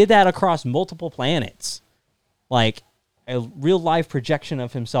 he did that across multiple planets. Like a real life projection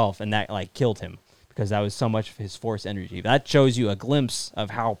of himself, and that like killed him because that was so much of his Force energy. That shows you a glimpse of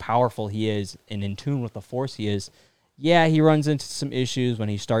how powerful he is and in tune with the Force he is. Yeah, he runs into some issues when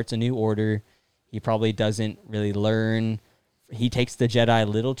he starts a new order. He probably doesn't really learn. He takes the Jedi a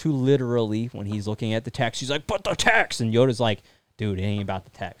little too literally when he's looking at the text. He's like, "Put the text," and Yoda's like, "Dude, it ain't about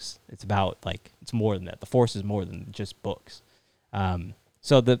the text. It's about like it's more than that. The Force is more than just books."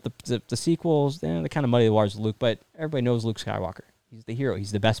 So the sequels, they kind of muddy the waters with Luke, but everybody knows Luke Skywalker. He's the hero.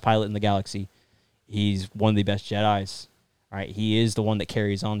 He's the best pilot in the galaxy. He's one of the best Jedis. All right, he is the one that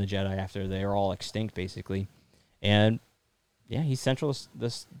carries on the Jedi after they're all extinct, basically. And yeah, he's central to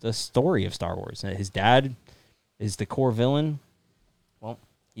the story of Star Wars. His dad is the core villain. Well,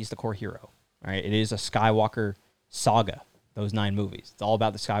 he's the core hero. All right, it is a Skywalker saga. Those 9 movies. It's all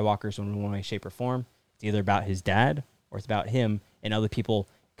about the Skywalkers in one way, shape, or form. It's either about his dad or it's about him and other people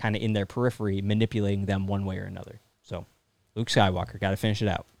kind of in their periphery manipulating them one way or another. So, Luke Skywalker, got to finish it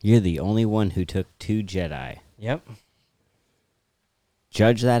out. You're the only one who took 2 Jedi. Yep.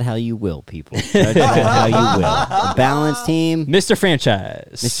 Judge that how you will, people. Judge that how you will. A balanced team. Mr.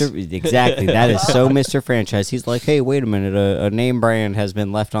 Franchise. Exactly. That is so Mr. Franchise. He's like, hey, wait a minute. A name brand has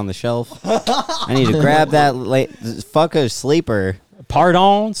been left on the shelf. I need to grab that. Fuck a sleeper.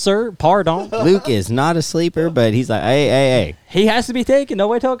 Pardon, sir. Pardon. Luke is not a sleeper, but he's like, hey. He has to be taken.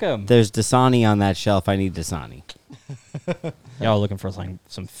 Nobody took him. There's Dasani on that shelf. I need Dasani. Y'all looking for like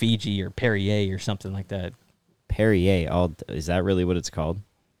some Fiji or Perrier or something like that. Perrier. Is that really what it's called?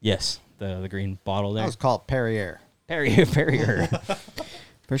 Yes, the green bottle That there. was called Perrier. Perrier.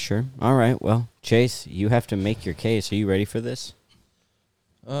 For sure. All right. Well, Chase, you have to make your case. Are you ready for this?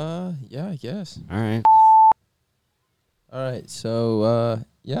 Yeah, I guess. All right. All right, so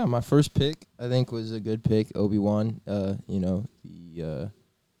yeah, my first pick I think was a good pick, Obi-Wan. The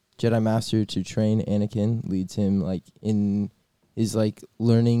Jedi Master to train Anakin, leads him like in his like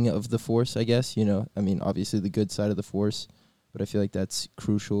learning of the Force, I guess. I mean, obviously the good side of the Force, but I feel like that's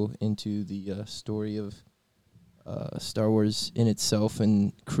crucial into the story of Star Wars in itself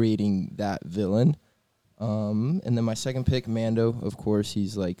and creating that villain. And then my second pick, Mando, of course,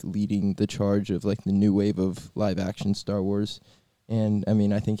 he's like leading the charge of like the new wave of live action Star Wars. And I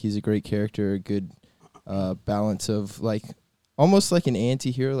mean, I think he's a great character, a good balance of like almost like an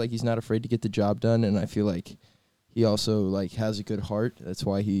anti-hero, like he's not afraid to get the job done. And I feel like he also like has a good heart. That's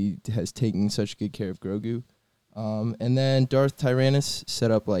why he has taken such good care of Grogu. And then Darth Tyrannus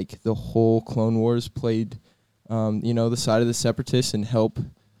set up like the whole Clone Wars, played the side of the Separatists and help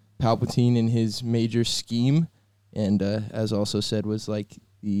Palpatine in his major scheme, and as also said, was like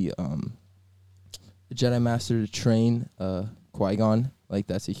the Jedi Master to train Qui-Gon. Like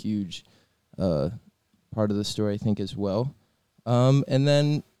that's a huge part of the story, I think, as well. And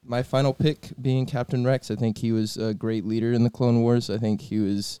then my final pick being Captain Rex. I think he was a great leader in the Clone Wars. I think he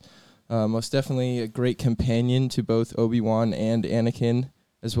was most definitely a great companion to both Obi-Wan and Anakin,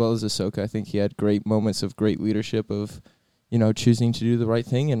 as well as Ahsoka. I think he had great moments of great leadership of, choosing to do the right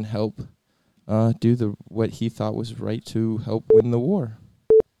thing and help do what he thought was right to help win the war.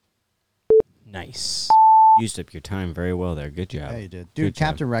 Nice. Used up your time very well there. Good job. Yeah, you did. Dude,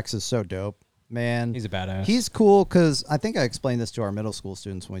 Captain Rex is so dope. Man. He's a badass. He's cool because I think I explained this to our middle school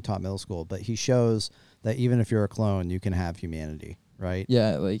students when we taught middle school, but he shows that even if you're a clone, you can have humanity, right?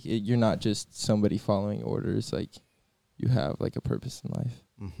 Yeah, you're not just somebody following orders. Like, you have, a purpose in life.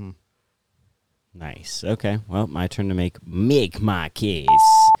 Mm-hmm. Nice. Okay. Well, my turn to make my case.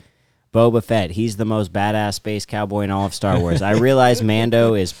 Boba Fett. He's the most badass space cowboy in all of Star Wars. I realize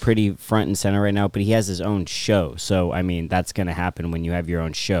Mando is pretty front and center right now, but he has his own show. So, I mean, that's going to happen when you have your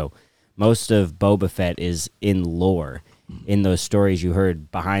own show. Most of Boba Fett is in lore, in those stories you heard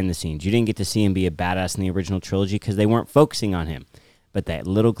behind the scenes. You didn't get to see him be a badass in the original trilogy because they weren't focusing on him. But that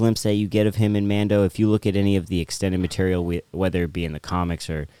little glimpse that you get of him in Mando, if you look at any of the extended material, whether it be in the comics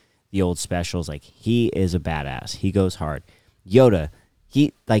or the old specials, he is a badass. He goes hard. Yoda,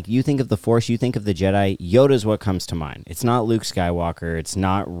 you think of the Force, you think of the Jedi, Yoda's what comes to mind. It's not Luke Skywalker, it's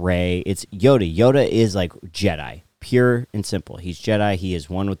not Rey, it's Yoda. Yoda is Jedi. Pure and simple. He's Jedi. He is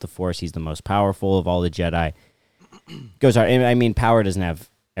one with the Force. He's the most powerful of all the Jedi. Goes hard. I mean, power doesn't have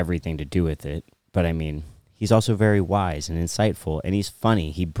everything to do with it, but I mean, he's also very wise and insightful, and he's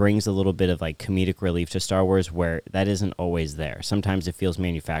funny. He brings a little bit of comedic relief to Star Wars where that isn't always there. Sometimes it feels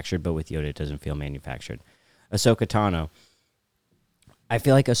manufactured, but with Yoda, it doesn't feel manufactured. Ahsoka Tano. I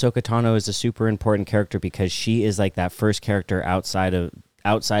feel like Ahsoka Tano is a super important character because she is that first character outside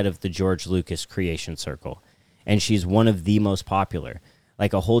of the George Lucas creation circle. And she's one of the most popular.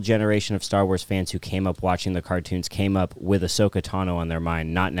 A whole generation of Star Wars fans who came up watching the cartoons came up with Ahsoka Tano on their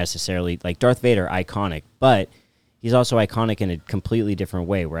mind, not necessarily Darth Vader, iconic, but he's also iconic in a completely different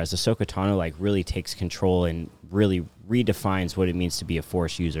way, whereas Ahsoka Tano really takes control and really redefines what it means to be a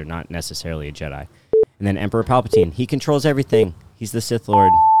Force user, not necessarily a Jedi. And then Emperor Palpatine, he controls everything. He's the Sith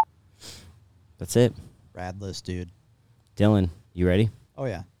Lord. That's it. Rad list, dude. Dylan, you ready? Oh,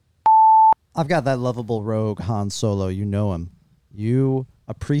 yeah. I've got that lovable rogue Han Solo. You know him. You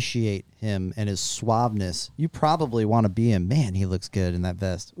appreciate him and his suaveness. You probably want to be him. Man, he looks good in that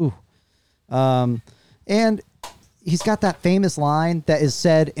vest. Ooh. And he's got that famous line that is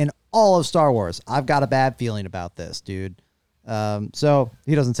said in all of Star Wars. I've got a bad feeling about this, dude. So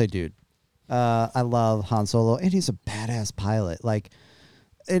he doesn't say dude. I love Han Solo, and he's a badass pilot.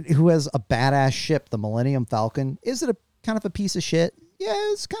 Who has a badass ship, the Millennium Falcon. Is it kind of a piece of shit? Yeah,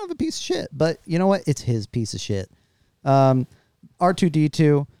 it's kind of a piece of shit, but you know what? It's his piece of shit.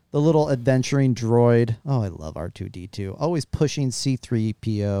 R2-D2, the little adventuring droid. Oh, I love R2-D2. Always pushing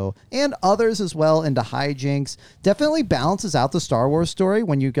C-3PO and others as well into hijinks. Definitely balances out the Star Wars story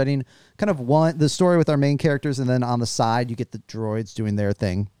when you're getting kind of the story with our main characters, and then on the side you get the droids doing their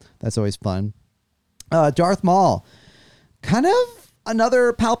thing. That's always fun. Darth Maul, kind of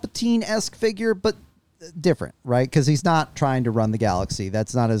another Palpatine-esque figure, but different, right? Because he's not trying to run the galaxy.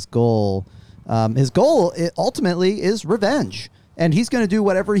 That's not his goal. His goal ultimately is revenge, and he's going to do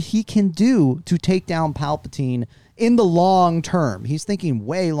whatever he can do to take down Palpatine in the long term. He's thinking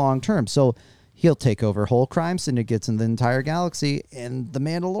way long term, so he'll take over whole crime syndicates in the entire galaxy and the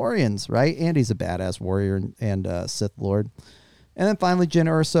Mandalorians, right? And he's a badass warrior and Sith Lord. And then finally, Jyn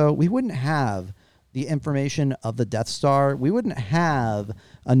Erso. We wouldn't have the information of the Death Star. We wouldn't have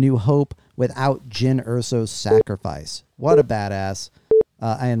A New Hope without Jyn Erso's sacrifice. What a badass.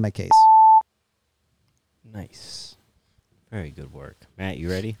 I end my case. Nice. Very good work. Matt, you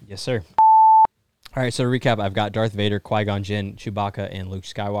ready? Yes, sir. All right, so to recap, I've got Darth Vader, Qui-Gon Jinn, Chewbacca, and Luke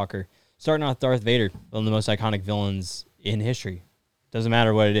Skywalker. Starting off Darth Vader, one of the most iconic villains in history. Doesn't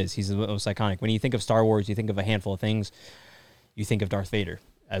matter what it is. He's the most iconic. When you think of Star Wars, you think of a handful of things. You think of Darth Vader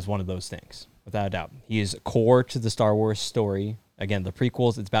as one of those things, without a doubt. He is core to the Star Wars story. Again, the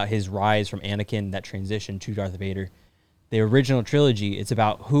prequels, it's about his rise from Anakin, that transition to Darth Vader. The original trilogy, it's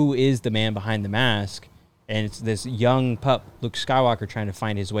about who is the man behind the mask, and it's this young pup, Luke Skywalker, trying to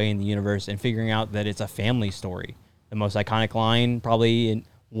find his way in the universe and figuring out that it's a family story. The most iconic line, probably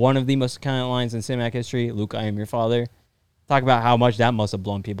one of the most iconic lines in cinematic history, Luke, I am your father. Talk about how much that must have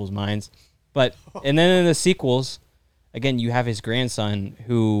blown people's minds. And then in the sequels, again, you have his grandson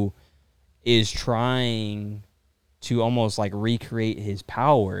who is trying to almost recreate his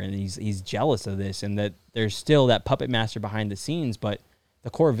power, and he's jealous of this, and that there's still that puppet master behind the scenes, but the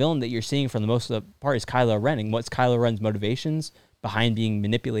core villain that you're seeing for the most of the part is Kylo Ren. And what's Kylo Ren's motivations behind being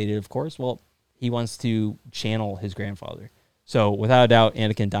manipulated, of course? Well, he wants to channel his grandfather. So without a doubt,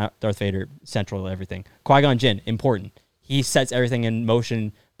 Anakin, Darth Vader, central to everything. Qui-Gon Jinn, important. He sets everything in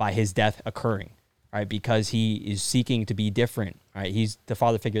motion by his death occurring, right? Because he is seeking to be different, right? He's the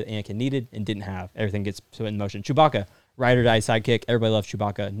father figure that Anakin needed and didn't have. Everything gets put in motion. Chewbacca, ride or die sidekick. Everybody loves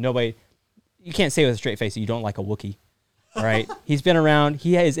Chewbacca. Nobody, you can't say with a straight face that you don't like a Wookiee, right? He's been around.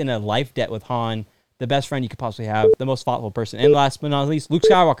 He is in a life debt with Han, the best friend you could possibly have, the most thoughtful person. And last but not least, Luke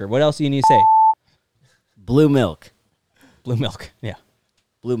Skywalker. What else do you need to say? Blue milk. Blue milk, yeah.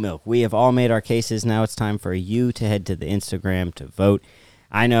 Blue milk. We have all made our cases. Now it's time for you to head to the Instagram to vote.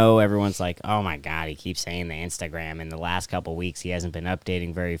 I know everyone's like, oh my God, he keeps saying the Instagram. In the last couple weeks, he hasn't been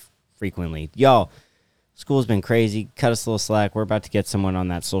updating very frequently. Y'all, school's been crazy. Cut us a little slack. We're about to get someone on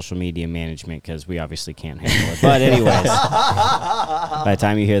that social media management because we obviously can't handle it. But anyways, by the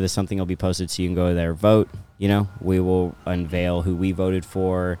time you hear this, something will be posted so you can go there, vote. You know, we will unveil who we voted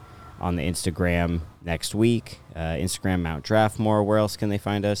for on the Instagram next week. Instagram, Mount Draftmore. Where else can they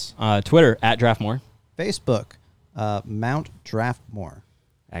find us? Twitter, @Draftmore. Facebook, Mount Draftmore.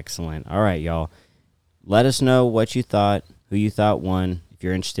 Excellent. All right, y'all. Let us know what you thought, who you thought won. If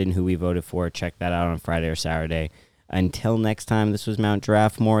you're interested in who we voted for, check that out on Friday or Saturday. Until next time, this was Mount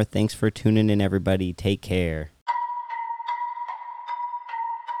Draftmore. Thanks for tuning in, everybody. Take care.